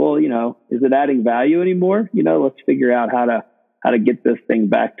I'm like, well, is it adding value anymore? Let's figure out how to get this thing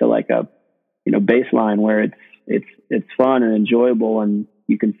back to like a, baseline where it's fun and enjoyable, and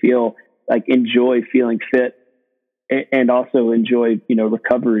you can enjoy feeling fit, and also enjoy,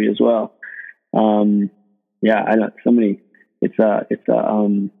 recovery as well. I know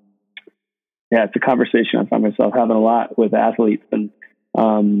it's a conversation I find myself having a lot with athletes, and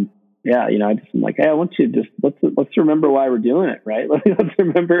I'm like, hey, I want you to just let's remember why we're doing it, right? Let's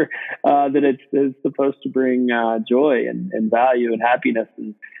remember that it's supposed to bring joy and value and happiness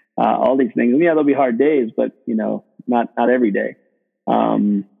and all these things. And there'll be hard days, but not every day.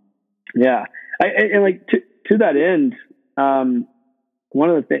 And like to that end, one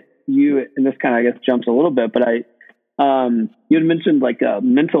of the things and this kind of, I guess, jumps a little bit, but you had mentioned like a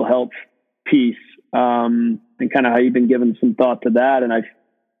mental health piece, and kind of how you've been giving some thought to that. And I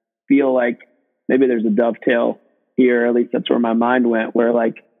feel like maybe there's a dovetail here, at least that's where my mind went, where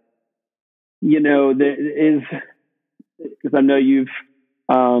like, there is, because I know you've,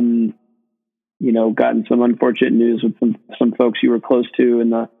 gotten some unfortunate news with some folks you were close to in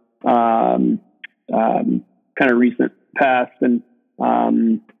kind of recent past, and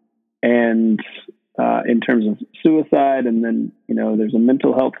in terms of suicide, and then there's a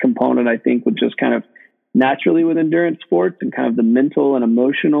mental health component, I think, with just kind of naturally with endurance sports, and kind of the mental and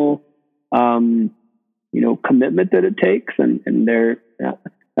emotional commitment that it takes, and there,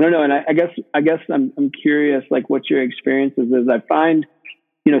 I don't know, and I guess I'm curious, like, what your experiences is. I find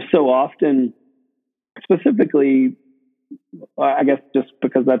so often, specifically, I guess just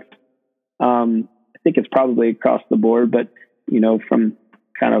because that's I think it's probably across the board, but from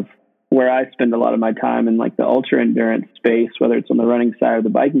kind of where I spend a lot of my time in, like, the ultra endurance space, whether it's on the running side or the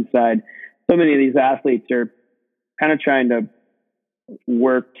biking side, so many of these athletes are kind of trying to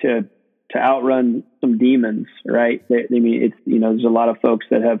work to outrun some demons, right? I mean, it's, there's a lot of folks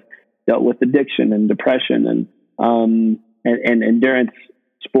that have dealt with addiction and depression, and endurance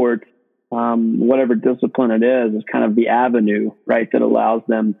sports, whatever discipline it is kind of the avenue, right, that allows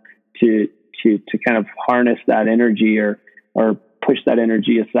them to kind of harness that energy or push that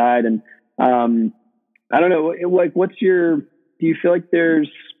energy aside. And I don't know, like, do you feel like there's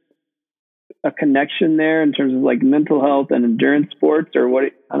a connection there in terms of, like, mental health and endurance sports, or what?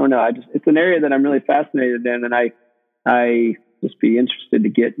 I don't know. It's an area that I'm really fascinated in, and I just be interested to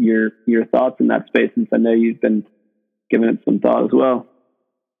get your thoughts in that space, since I know you've been giving it some thought as well.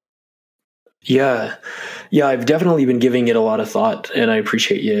 Yeah, I've definitely been giving it a lot of thought, and I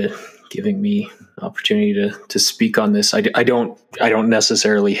appreciate you giving me opportunity to speak on this. I don't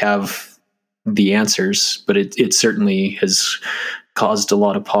necessarily have the answers, but it certainly has caused a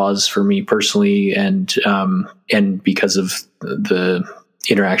lot of pause for me personally, and because of the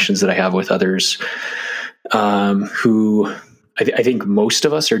interactions that I have with others, who I think most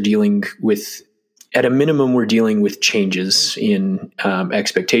of us are dealing with. At a minimum, we're dealing with changes in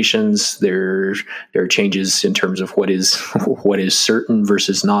expectations. There are changes in terms of what is certain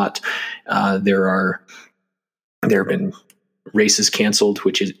versus not. There have been races canceled,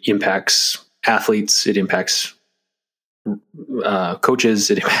 which impacts athletes. It impacts coaches.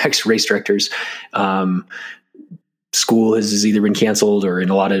 It impacts race directors. School has either been canceled, or in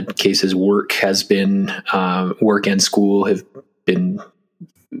a lot of cases, work and school have been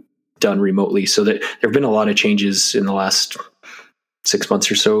done remotely. So that there have been a lot of changes in the last 6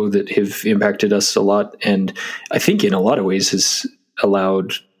 months or so that have impacted us a lot. And I think in a lot of ways has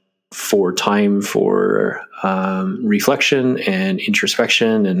allowed for time for reflection and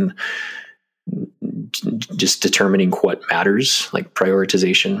introspection, and just determining what matters, like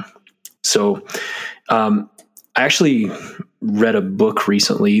prioritization. So I actually read a book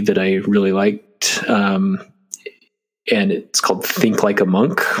recently that I really liked, and it's called Think Like a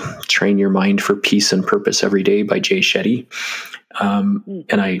Monk, Train Your Mind for Peace and Purpose Every Day by Jay Shetty.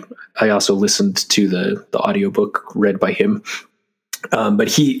 And I also listened to the audiobook read by him. But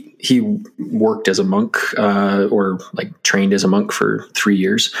he worked as a monk, or like trained as a monk for 3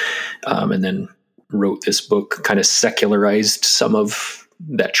 years. And then wrote this book, kind of secularized some of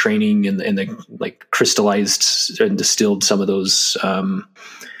that training, and the like crystallized and distilled some of those,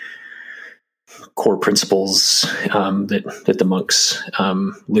 core principles that the monks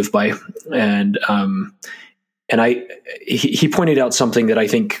live by, and he pointed out something that I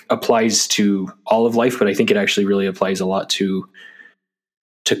think applies to all of life, but I think it actually really applies a lot to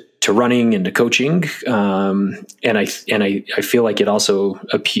running and to coaching, and I feel like it also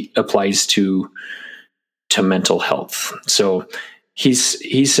applies to mental health. So he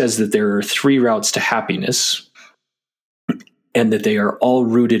says that there are 3 routes to happiness, and that they are all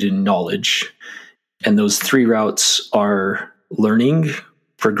rooted in knowledge. And those 3 routes are learning,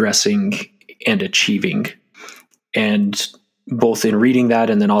 progressing, and achieving. And both in reading that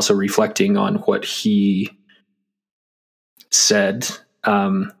and then also reflecting on what he said,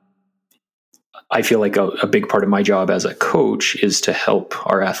 I feel like a big part of my job as a coach is to help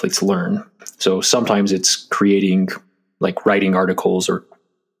our athletes learn. So sometimes it's creating, like, writing articles or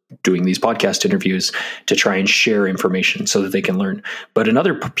doing these podcast interviews to try and share information so that they can learn. But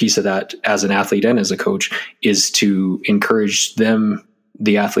another piece of that, as an athlete and as a coach, is to encourage them,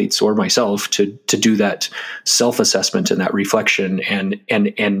 the athletes or myself, to do that self-assessment and that reflection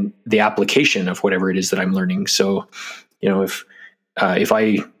and the application of whatever it is that I'm learning. So, if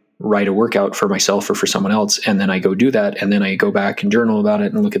I write a workout for myself or for someone else, and then I go do that, and then I go back and journal about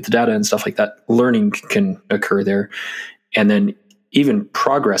it and look at the data and stuff like that, learning can occur there. And then even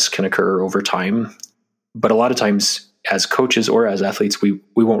progress can occur over time. But a lot of times as coaches or as athletes, we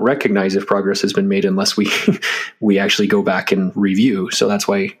won't recognize if progress has been made unless we actually go back and review. So that's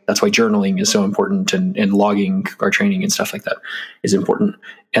why journaling is so important, and logging our training and stuff like that is important.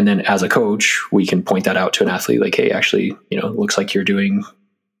 And then as a coach, we can point that out to an athlete, like, hey, actually, it looks like you're doing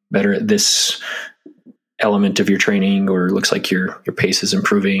better at this element of your training, or looks like your pace is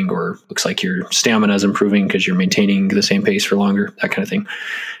improving, or looks like your stamina is improving because you're maintaining the same pace for longer, that kind of thing.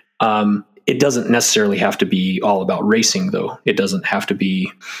 It doesn't necessarily have to be all about racing, though. It doesn't have to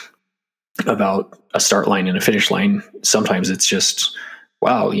be about a start line and a finish line. Sometimes it's just,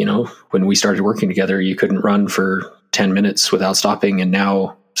 wow, when we started working together, you couldn't run for 10 minutes without stopping, and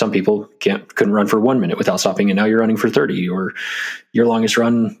now some people couldn't run for 1 minute without stopping, and now you're running for 30, or your longest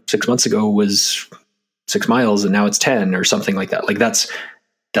run 6 months ago was 6 miles and now it's 10, or something like that. Like that's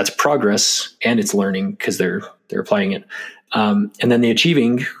progress, and it's learning because they're applying it. And then the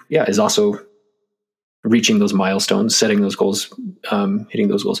achieving, is also reaching those milestones, setting those goals, hitting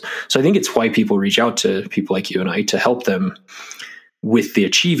those goals. So I think it's why people reach out to people like you and I to help them with the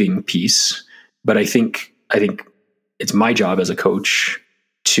achieving piece. But I think it's my job as a coach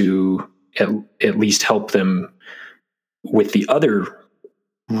to at least help them with the other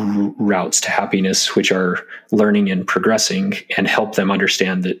routes to happiness, which are learning and progressing, and help them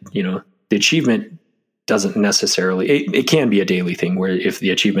understand that, the achievement doesn't necessarily, it can be a daily thing, where if the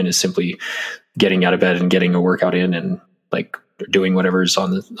achievement is simply getting out of bed and getting a workout in and like doing whatever's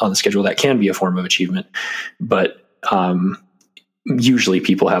on the schedule, that can be a form of achievement. But usually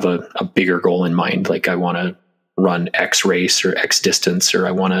people have a bigger goal in mind. Like, I want to run X race or X distance, or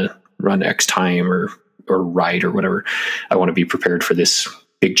I want to run X time or ride or whatever. I want to be prepared for this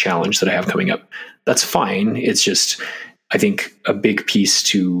big challenge that I have coming up. That's fine. It's just, I think a big piece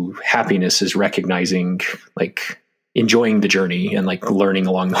to happiness is recognizing, like, enjoying the journey and like learning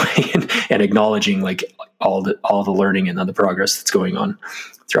along the way, and acknowledging like all the learning and the progress that's going on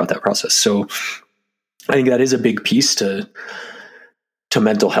throughout that process. So I think that is a big piece to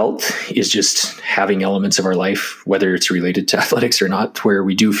mental health, is just having elements of our life, whether it's related to athletics or not, where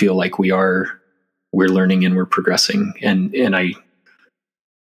we do feel like we're learning and we're progressing. And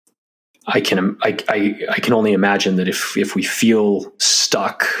I can only imagine that if we feel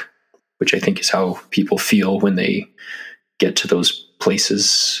stuck, which I think is how people feel when they get to those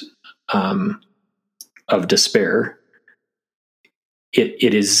places of despair,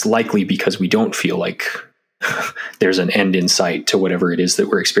 it is likely because we don't feel like there's an end in sight to whatever it is that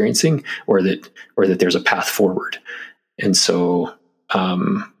we're experiencing, or that there's a path forward. And so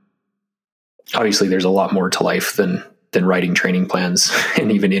obviously there's a lot more to life than writing training plans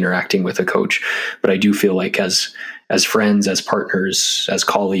and even interacting with a coach. But I do feel like as friends, as partners, as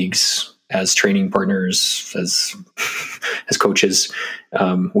colleagues, as training partners, as coaches,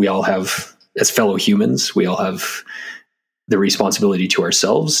 we all have, as fellow humans, we all have the responsibility to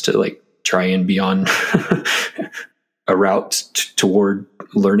ourselves to like try and be on a route toward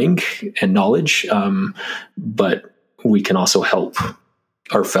learning and knowledge. But we can also help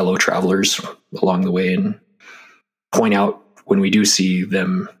our fellow travelers along the way and point out when we do see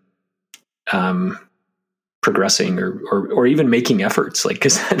them progressing or even making efforts, like,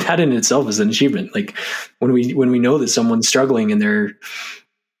 because that in itself is an achievement. Like when we know that someone's struggling and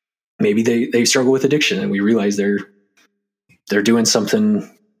maybe they struggle with addiction, and we realize they're doing something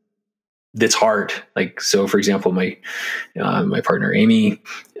that's hard. Like, so for example, my partner Amy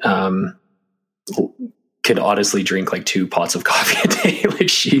could honestly drink like 2 pots of coffee a day. Like,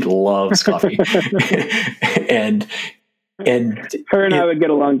 she loves coffee. and her and I would get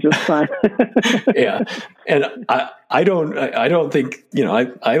along just fine. Yeah. And I don't think,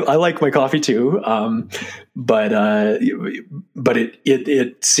 I like my coffee too. But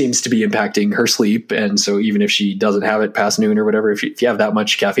it seems to be impacting her sleep. And so even if she doesn't have it past noon or whatever, if you have that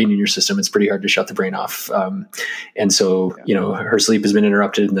much caffeine in your system, it's pretty hard to shut the brain off. And so, her sleep has been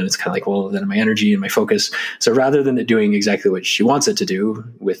interrupted, and then it's kind of like, well, then my energy and my focus. So rather than it doing exactly what she wants it to do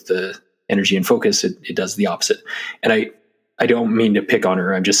with the energy and focus, it does the opposite. And I don't mean to pick on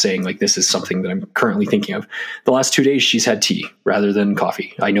her. I'm just saying, like, this is something that I'm currently thinking of. The last 2 days, she's had tea rather than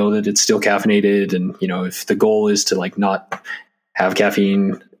coffee. I know that it's still caffeinated, and, if the goal is to like not have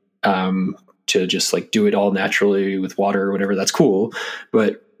caffeine, to just like do it all naturally with water or whatever, that's cool.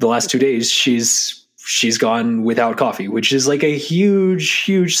 But the last 2 days, she's gone without coffee, which is like a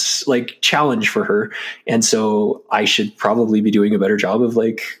huge like challenge for her. And so I should probably be doing a better job of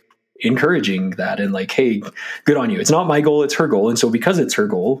like encouraging that and like, hey, good on you. It's not my goal, it's her goal. And so because it's her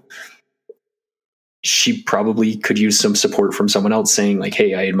goal, she probably could use some support from someone else saying like,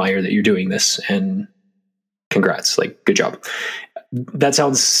 hey, I admire that you're doing this, and congrats, like, good job. That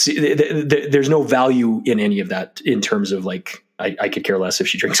sounds, there's no value in any of that in terms of like, I could care less if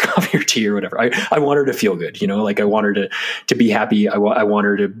she drinks coffee or tea or whatever. I want her to feel good, like I want her to be happy. I want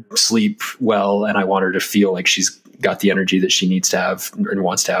her to sleep well, and I want her to feel like she's got the energy that she needs to have and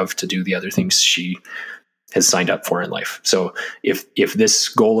wants to have to do the other things she has signed up for in life. So if this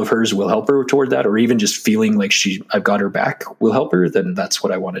goal of hers will help her toward that, or even just feeling like I've got her back will help her, then that's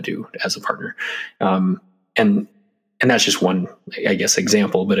what I want to do as a partner. And that's just one, I guess,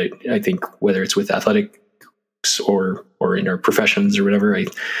 example, but I think whether it's with athletics or in our professions or whatever, I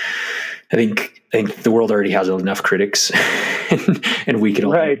think the world already has enough critics and we can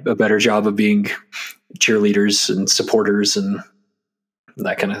all do a better job of being cheerleaders and supporters and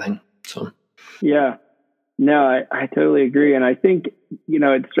that kind of thing. So, yeah. No, I totally agree. And I think,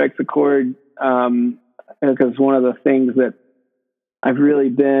 it strikes a chord because one of the things that I've really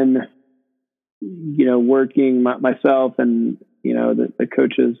been, working myself and, the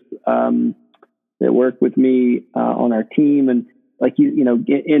coaches that work with me on our team and like,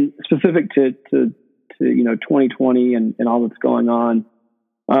 in specific to 2020 and all that's going on,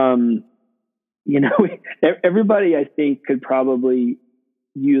 everybody I think could probably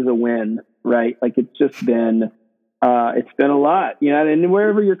use a win. Right. Like it's just been, it's been a lot, and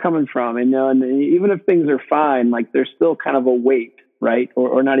wherever you're coming from, and even if things are fine, like there's still kind of a weight, right.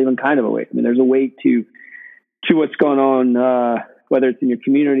 Or not even kind of a weight. I mean, there's a weight to what's going on, whether it's in your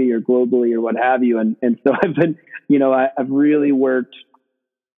community or globally or what have you. And so I've been, I've really worked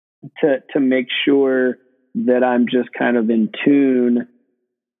to make sure that I'm just kind of in tune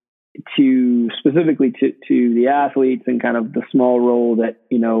to specifically to the athletes and kind of the small role that,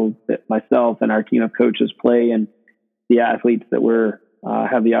 that myself and our team of coaches play and the athletes that we're,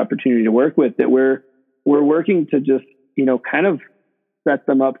 have the opportunity to work with, that we're working to just, kind of set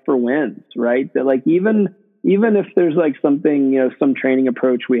them up for wins, right? That like, even if there's like something, some training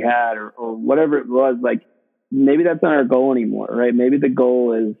approach we had or whatever it was, like maybe that's not our goal anymore, right? Maybe the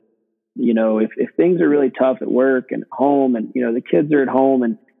goal is, if things are really tough at work and home and, the kids are at home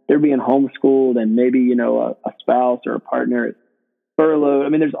and they're being homeschooled and maybe, a spouse or a partner is furloughed. I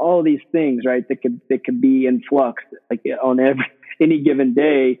mean, there's all of these things, right, that could be in flux, like on any given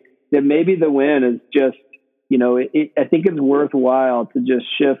day, that maybe the win is just, I think it's worthwhile to just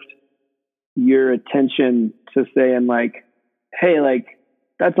shift your attention to saying like, hey, like,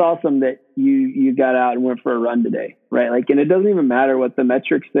 that's awesome that you got out and went for a run today. Right. Like, and it doesn't even matter what the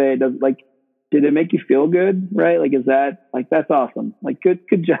metrics say. It doesn't like, did it make you feel good? Right. Like, is that like, that's awesome. Like, good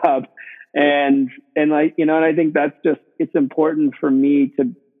job. And like, and I think that's just, it's important for me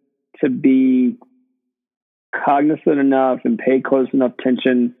to be cognizant enough and pay close enough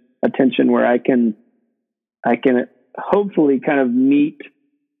attention where I can hopefully kind of meet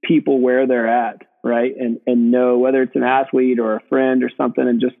people where they're at. Right. And know whether it's an athlete or a friend or something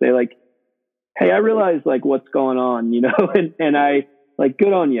and just say like, hey, I realize like what's going on, and I like,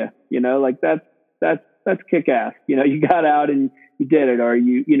 good on you, like that's kick ass. You got out and you did it, or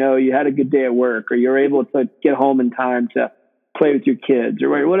you had a good day at work, or you're able to get home in time to play with your kids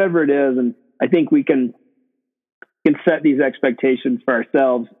or whatever it is. And I think we can set these expectations for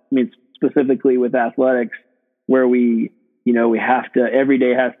ourselves. I mean, specifically with athletics where we have to, every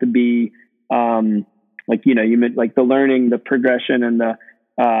day has to be, like, you meant like the learning, the progression and the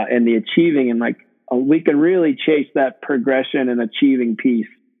achieving, and like we can really chase that progression and achieving piece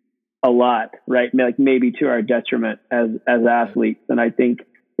a lot, right? Like maybe to our detriment as athletes. And I think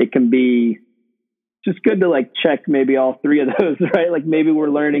it can be just good to like check maybe all three of those, right? Like maybe we're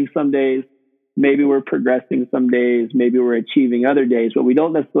learning some days, maybe we're progressing some days, maybe we're achieving other days, but we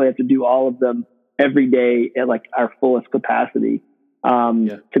don't necessarily have to do all of them every day at like our fullest capacity,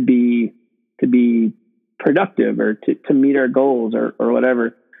 to be productive or to meet our goals or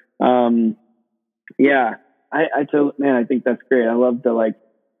whatever. I think that's great. I love to like,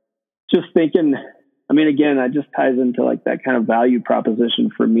 just thinking, I mean, again, that just ties into like that kind of value proposition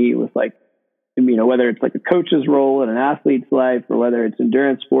for me with like, whether it's like a coach's role in an athlete's life or whether it's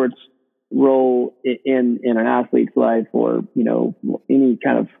endurance sports role in an athlete's life or, any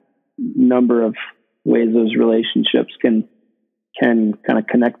kind of number of ways those relationships can kind of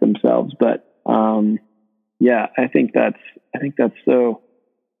connect themselves. But, I think that's so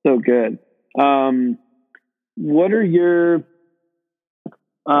good. What are your,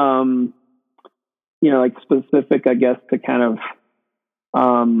 like specific, I guess, to kind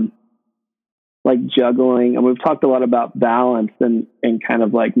of, like juggling, and we've talked a lot about balance and kind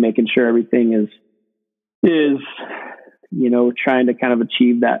of like making sure everything is, trying to kind of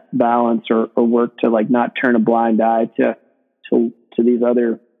achieve that balance or work to like not turn a blind eye to these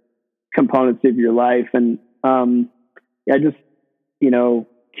other components of your life. And, just,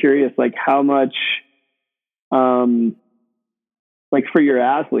 curious, like how much, like for your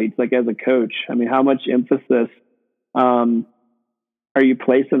athletes, like as a coach, I mean, how much emphasis, are you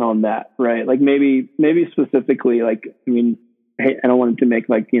placing on that? Right. Like maybe specifically, like, I mean, hey, I don't want it to make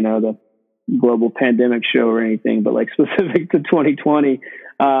like, the global pandemic show or anything, but like specific to 2020,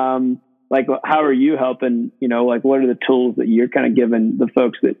 like how are you helping, like what are the tools that you're kind of giving the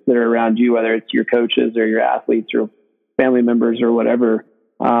folks that are around you, whether it's your coaches or your athletes or family members or whatever,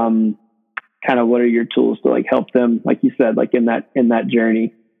 kind of what are your tools to like help them, like you said, like in that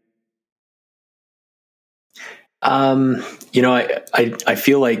journey? I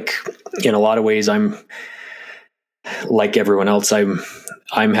feel like in a lot of ways I'm like everyone else.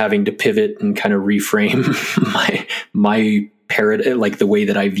 I'm having to pivot and kind of reframe my paradigm, like the way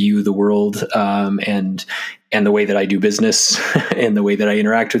that I view the world, and the way that I do business and the way that I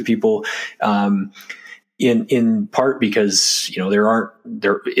interact with people. In part because,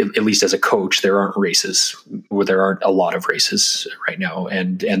 there at least as a coach, there aren't races, or there aren't a lot of races right now.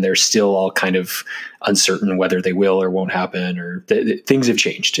 And they're still all kind of uncertain whether they will or won't happen, or things have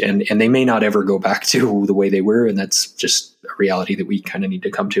changed and they may not ever go back to the way they were. And that's just a reality that we kind of need to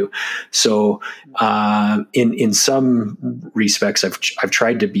come to. So, in some respects, I've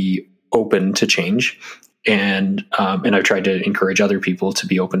tried to be open to change. And I've tried to encourage other people to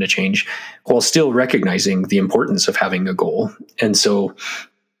be open to change while still recognizing the importance of having a goal. And so,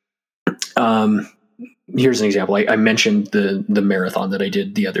 here's an example. I mentioned the marathon that I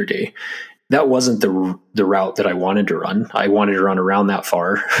did the other day. That wasn't the route that I wanted to run. I wanted to run around that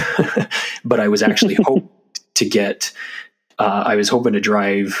far, but I was actually I was hoping to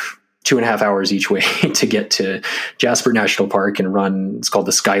drive 2.5 hours each way to get to Jasper National Park and run. It's called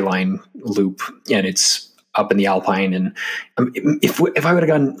the Skyline Loop, and it's up in the Alpine. And if I would have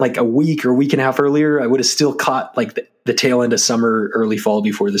gone like a week or a week and a half earlier, I would have still caught like the tail end of summer, early fall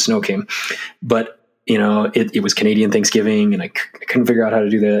before the snow came. But it was Canadian Thanksgiving, and I couldn't figure out how to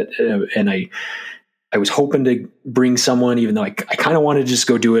do that. And I was hoping to bring someone, even though I kind of wanted to just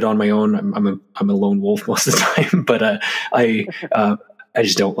go do it on my own. I'm a lone wolf most of the time, but I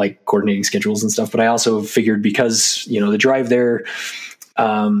just don't like coordinating schedules and stuff. But I also figured because, the drive there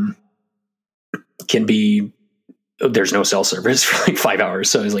can be, there's no cell service for like 5 hours.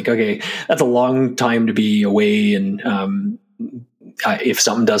 So I was like, okay, that's a long time to be away. And if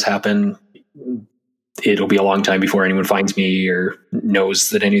something does happen, it'll be a long time before anyone finds me or knows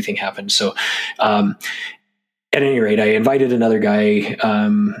that anything happened. So at any rate, I invited another guy,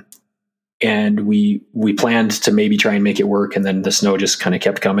 and we planned to maybe try and make it work. And then the snow just kind of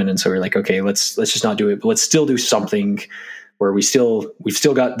kept coming. And so we're like, okay, let's just not do it, but let's still do something where we've still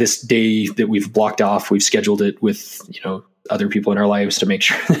got this day that we've blocked off. We've scheduled it with, other people in our lives to make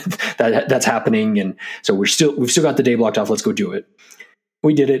sure that that's happening. And so we've still got the day blocked off. Let's go do it.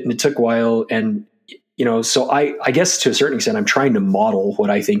 We did it, and it took a while. And, so I guess to a certain extent, I'm trying to model what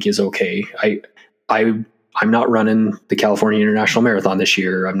I think is okay. I'm not running the California International Marathon this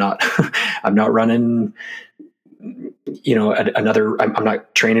year. I'm not running, I'm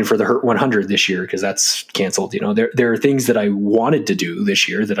not training for the Hurt 100 this year because that's canceled. There are things that I wanted to do this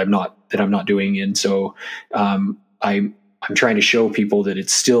year that I'm not doing. And so, I'm trying to show people that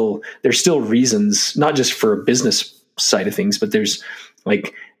there's still reasons, not just for a business side of things, but there's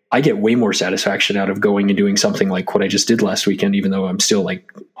like, I get way more satisfaction out of going and doing something like what I just did last weekend, even though I'm still like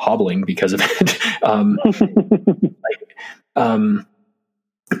hobbling because of it.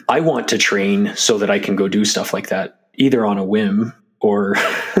 I want to train so that I can go do stuff like that, either on a whim or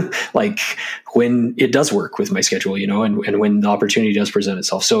like when it does work with my schedule, and when the opportunity does present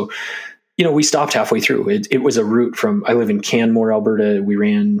itself. So, we stopped halfway through. It was a route I live in Canmore, Alberta.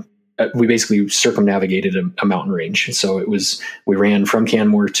 We basically circumnavigated a mountain range. So we ran from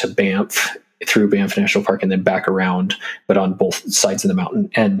Canmore to Banff, through Banff National Park, and then back around, but on both sides of the mountain.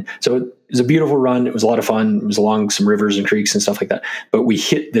 And so it was a beautiful run. It was a lot of fun. It was along some rivers and creeks and stuff like that. But we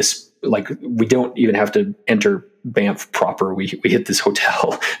hit this, like, we don't even have to enter Banff proper. We hit this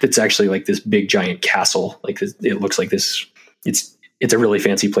hotel that's actually like this big giant castle. Like it looks like this, it's a really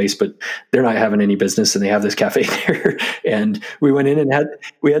fancy place, but they're not having any business, and they have this cafe there. And we went in and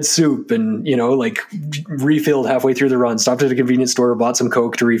we had soup and, like refilled halfway through the run, stopped at a convenience store, bought some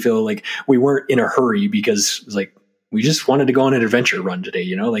Coke to refill. Like we weren't in a hurry because it was like, we just wanted to go on an adventure run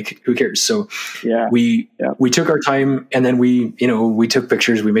today, like who cares? So we took our time, and then we took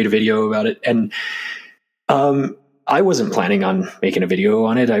pictures, we made a video about it. And, I wasn't planning on making a video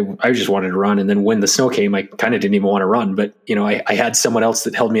on it. I just wanted to run. And then when the snow came, I kind of didn't even want to run, but I had someone else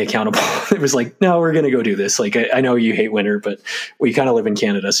that held me accountable. It was like, no, we're going to go do this. Like, I know you hate winter, but we kind of live in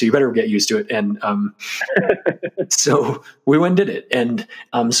Canada, so you better get used to it. And, so we went and did it. And,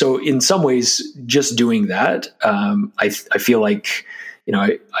 so in some ways, just doing that, I feel like,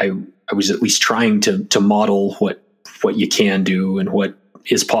 I was at least trying to model what you can do and what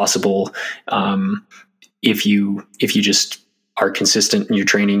is possible. If you just are consistent in your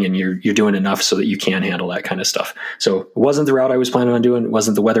training and you're doing enough so that you can handle that kind of stuff. So it wasn't the route I was planning on doing. It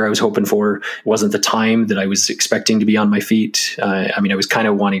wasn't the weather I was hoping for. It wasn't the time that I was expecting to be on my feet. I was kind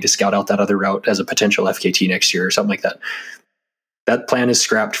of wanting to scout out that other route as a potential FKT next year or something like that. That plan is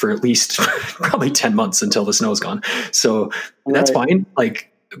scrapped for at least probably 10 months until the snow's gone. So that's fine.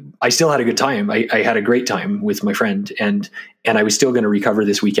 Like, I still had a good time. I had a great time with my friend, and I was still going to recover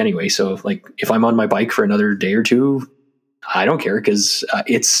this week anyway. So like, if I'm on my bike for another day or two, I don't care, because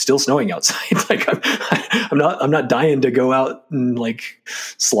it's still snowing outside. Like I'm not dying to go out and like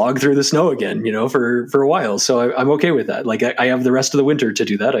slog through the snow again, for a while. So I'm okay with that. Like I have the rest of the winter to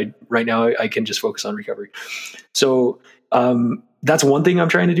do that. Right now I can just focus on recovery. So that's one thing I'm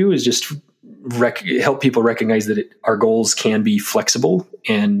trying to do, is just help people recognize that our goals can be flexible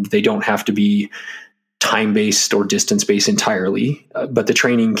and they don't have to be time-based or distance-based entirely, but the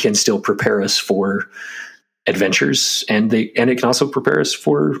training can still prepare us for adventures, and it can also prepare us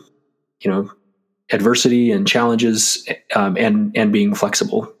for, adversity and challenges, and being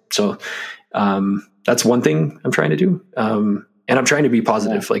flexible. So that's one thing I'm trying to do. And I'm trying to be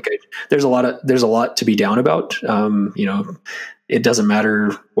positive. Like there's a lot to be down about. It doesn't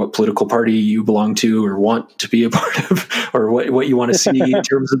matter what political party you belong to or want to be a part of, or what you want to see in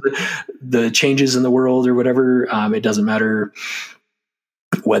terms of the changes in the world or whatever. It doesn't matter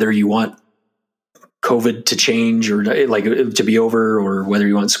whether you want COVID to change or like to be over, or whether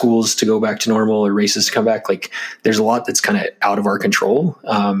you want schools to go back to normal or races to come back. Like there's a lot that's kind of out of our control.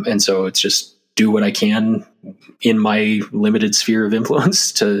 And so it's just do what I can in my limited sphere of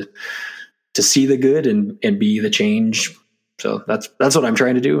influence to see the good and be the change. So that's what I'm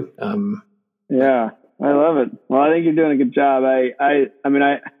trying to do. Yeah, I love it. Well, I think you're doing a good job. I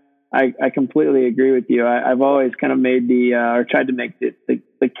completely agree with you. I've always kind of made or tried to make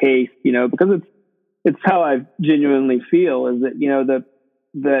the case, because it's how I genuinely feel, is that,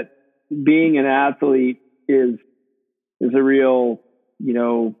 that being an athlete is a real,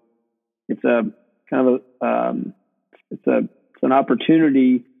 it's a kind of it's an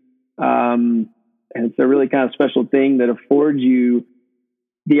opportunity, and it's a really kind of special thing that affords you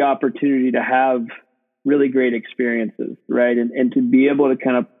the opportunity to have really great experiences, right? And to be able to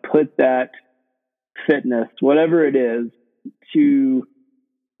kind of put that fitness, whatever it is, to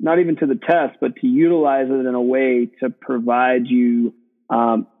not even to the test, but to utilize it in a way to provide you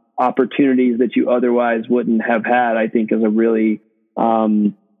opportunities that you otherwise wouldn't have had, I think is a really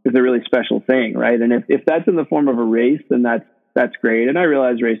special thing, right? And if that's in the form of a race, then that's great. And I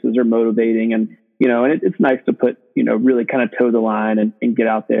realize races are motivating, and and it's nice to put really kind of toe the line and get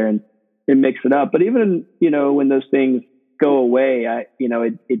out there and mix it up. But even when those things go away,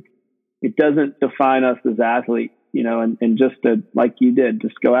 it doesn't define us as athletes, and just to, like you did,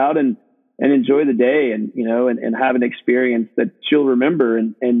 just go out and enjoy the day and have an experience that you'll remember.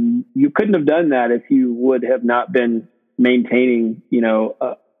 And you couldn't have done that if you would have not been maintaining,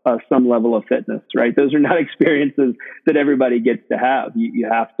 some level of fitness, right? Those are not experiences that everybody gets to have. You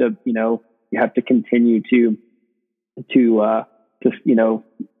have to, you have to continue to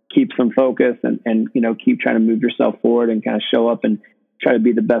keep some focus and keep trying to move yourself forward and kind of show up and try to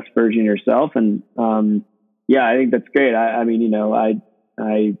be the best version of yourself. And, I think that's great. I've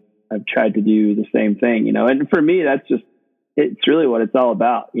tried to do the same thing, and for me, it's really what it's all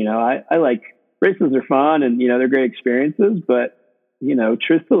about. I like, races are fun and, they're great experiences, but,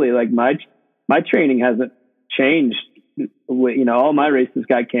 truthfully, like my training hasn't changed. All my races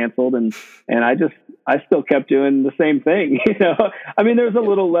got canceled and I still kept doing the same thing. There's a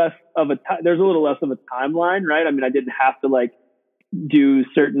little less of a timeline, right? I didn't have to like do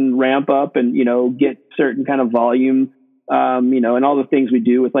certain ramp up and, get certain kind of volume, and all the things we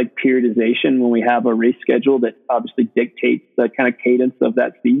do with like periodization when we have a race schedule that obviously dictates the kind of cadence of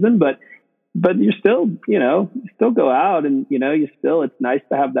that season. But you're still, you still go out and, it's nice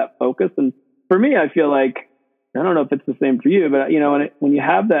to have that focus. And for me, I feel like, I don't know if it's the same for you, but when you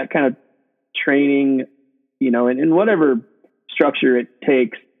have that kind of training, in whatever structure it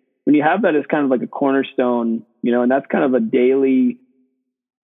takes, when you have that as kind of like a cornerstone, and that's kind of a daily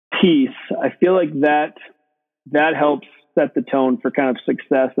piece, I feel like that helps set the tone for kind of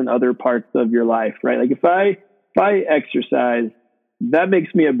success in other parts of your life, right? Like if I exercise, that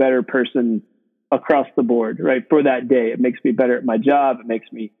makes me a better person across the board, right? For that day, it makes me better at my job. It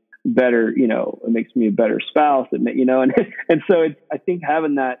makes me better, it makes me a better spouse, and so I think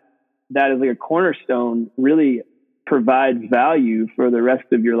having that as like a cornerstone really provides value for the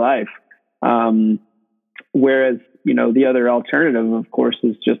rest of your life. Whereas, the other alternative, of course,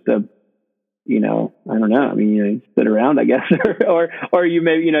 is just a I don't know. I mean, you sit around, I guess, or you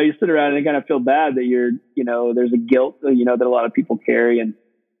maybe, you sit around and kind of feel bad that you're, there's a guilt, that a lot of people carry. And,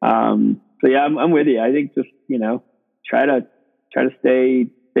 so yeah, I'm with you. I think just, try to stay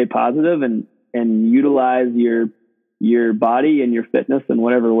positive and utilize your body and your fitness in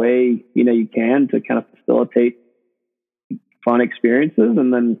whatever way, you can to kind of facilitate fun experiences,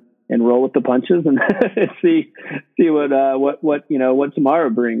 and roll with the punches and see what tomorrow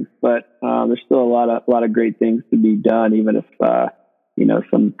brings. But there's still a lot of great things to be done, even if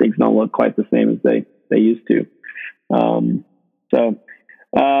some things don't look quite the same as they used to.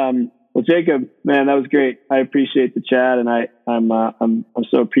 Well, Jacob, man, that was great. I appreciate the chat, and I'm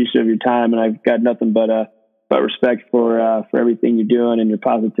so appreciative of your time, and I've got nothing but respect for everything you're doing and your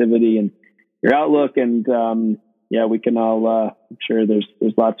positivity and your outlook. And yeah, we can all, I'm sure there's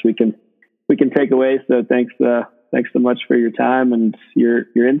lots we can take away. So thanks so much for your time and your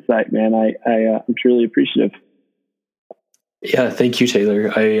insight, man. I'm truly appreciative. Yeah. Thank you, Taylor.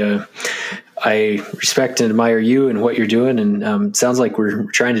 I respect and admire you and what you're doing. And sounds like we're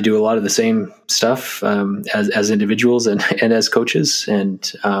trying to do a lot of the same stuff as individuals and as coaches.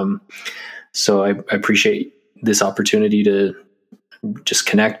 And so I appreciate this opportunity to just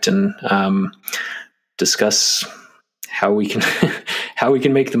connect and discuss how we can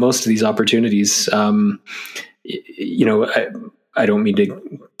make the most of these opportunities. I don't mean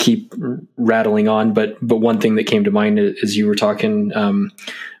to keep rattling on, but one thing that came to mind as you were talking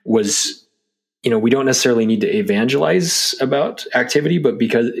was, we don't necessarily need to evangelize about activity, but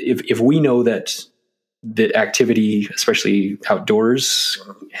because if we know that activity, especially outdoors,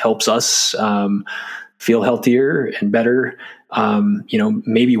 helps us feel healthier and better,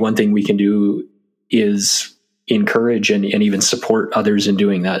 maybe one thing we can do is encourage and even support others in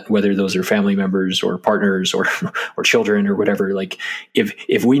doing that, whether those are family members or partners or children or whatever. Like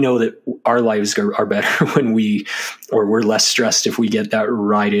if we know that our lives are better when we're less stressed if we get that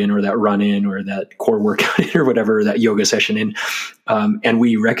ride in or that run in or that core workout in or whatever, that yoga session in, and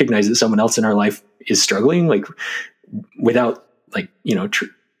we recognize that someone else in our life is struggling, like without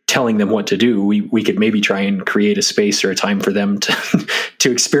telling them what to do, we could maybe try and create a space or a time for them to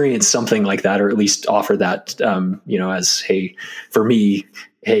experience something like that, or at least offer that, as, hey, for me,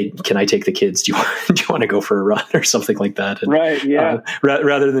 hey, can I take the kids? Do you want to go for a run or something like that? And, right. Yeah.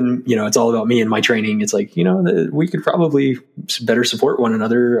 Rather than, it's all about me and my training. It's like, we could probably better support one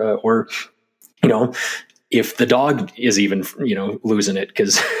another, or if the dog is even, losing it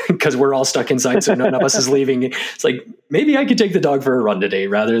because we're all stuck inside, so none of us is leaving. It's like, maybe I could take the dog for a run today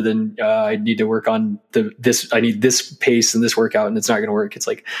rather than I need to work on I need this pace and this workout and it's not going to work. It's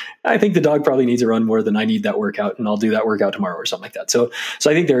like, I think the dog probably needs a run more than I need that workout, and I'll do that workout tomorrow or something like that. So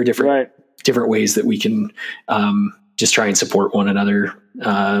I think there are different ways that we can just try and support one another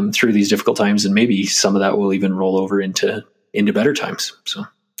through these difficult times. And maybe some of that will even roll over into better times. So,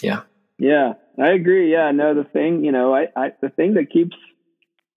 yeah. Yeah, I agree. Yeah, no, the thing, the thing that keeps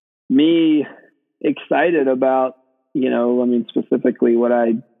me excited about, specifically what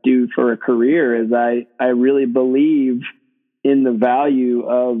I do for a career is I really believe in the value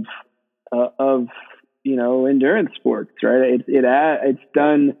of endurance sports, right?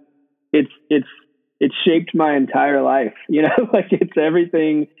 It's shaped my entire life, like it's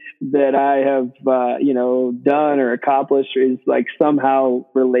everything that I have, done or accomplished is like somehow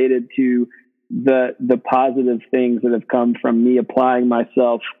related to the positive things that have come from me applying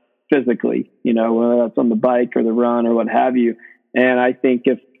myself physically, whether that's on the bike or the run or what have you. And I think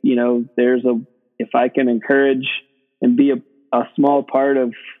if I can encourage and be a small part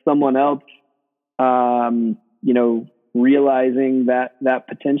of someone else, realizing that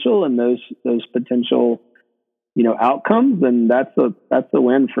potential and those potential, outcomes, then that's a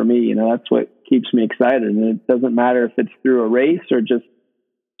win for me. That's what keeps me excited. And it doesn't matter if it's through a race or just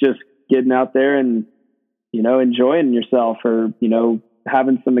getting out there and, enjoying yourself or,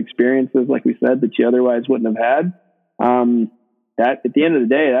 having some experiences, like we said, that you otherwise wouldn't have had. That at the end of the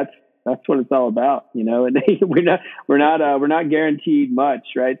day, that's what it's all about, and we're not guaranteed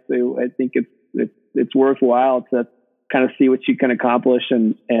much, right? So I think it's worthwhile to kind of see what you can accomplish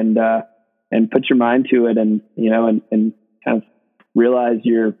and put your mind to it and kind of realize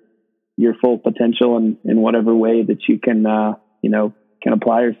your full potential in whatever way that you can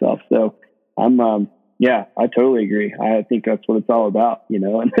apply yourself. So I totally agree. I think that's what it's all about,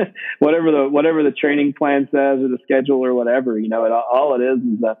 and whatever the training plan says or the schedule or whatever, all it is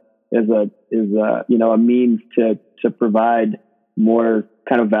a means to provide more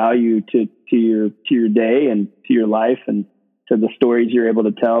kind of value to your day and to your life and to the stories you're able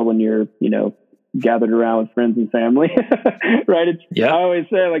to tell when you're, gathered around with friends and family. Right. I always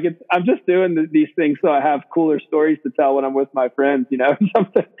say like, I'm just doing these things so I have cooler stories to tell when I'm with my friends,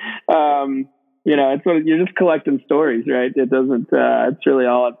 something, it's what you're just collecting stories, right? It doesn't, it's really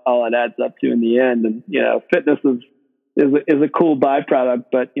all it adds up to in the end. And, fitness is a cool byproduct,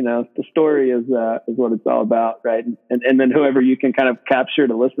 but the story is what it's all about. Right. And then whoever you can kind of capture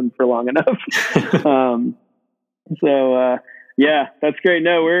to listen for long enough. Yeah, that's great.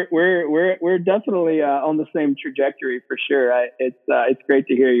 No, we're definitely on the same trajectory for sure. It's great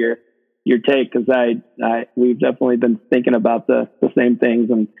to hear your take, because we've definitely been thinking about the same things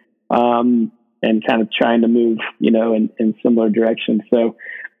and kind of trying to move in similar directions. So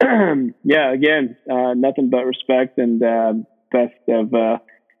yeah, again, nothing but respect, and best of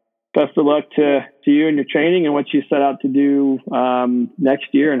luck to you and your training and what you set out to do next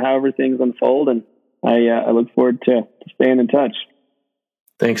year and however things unfold. And I look forward to staying in touch.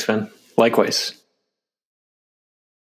 Thanks, man. Likewise.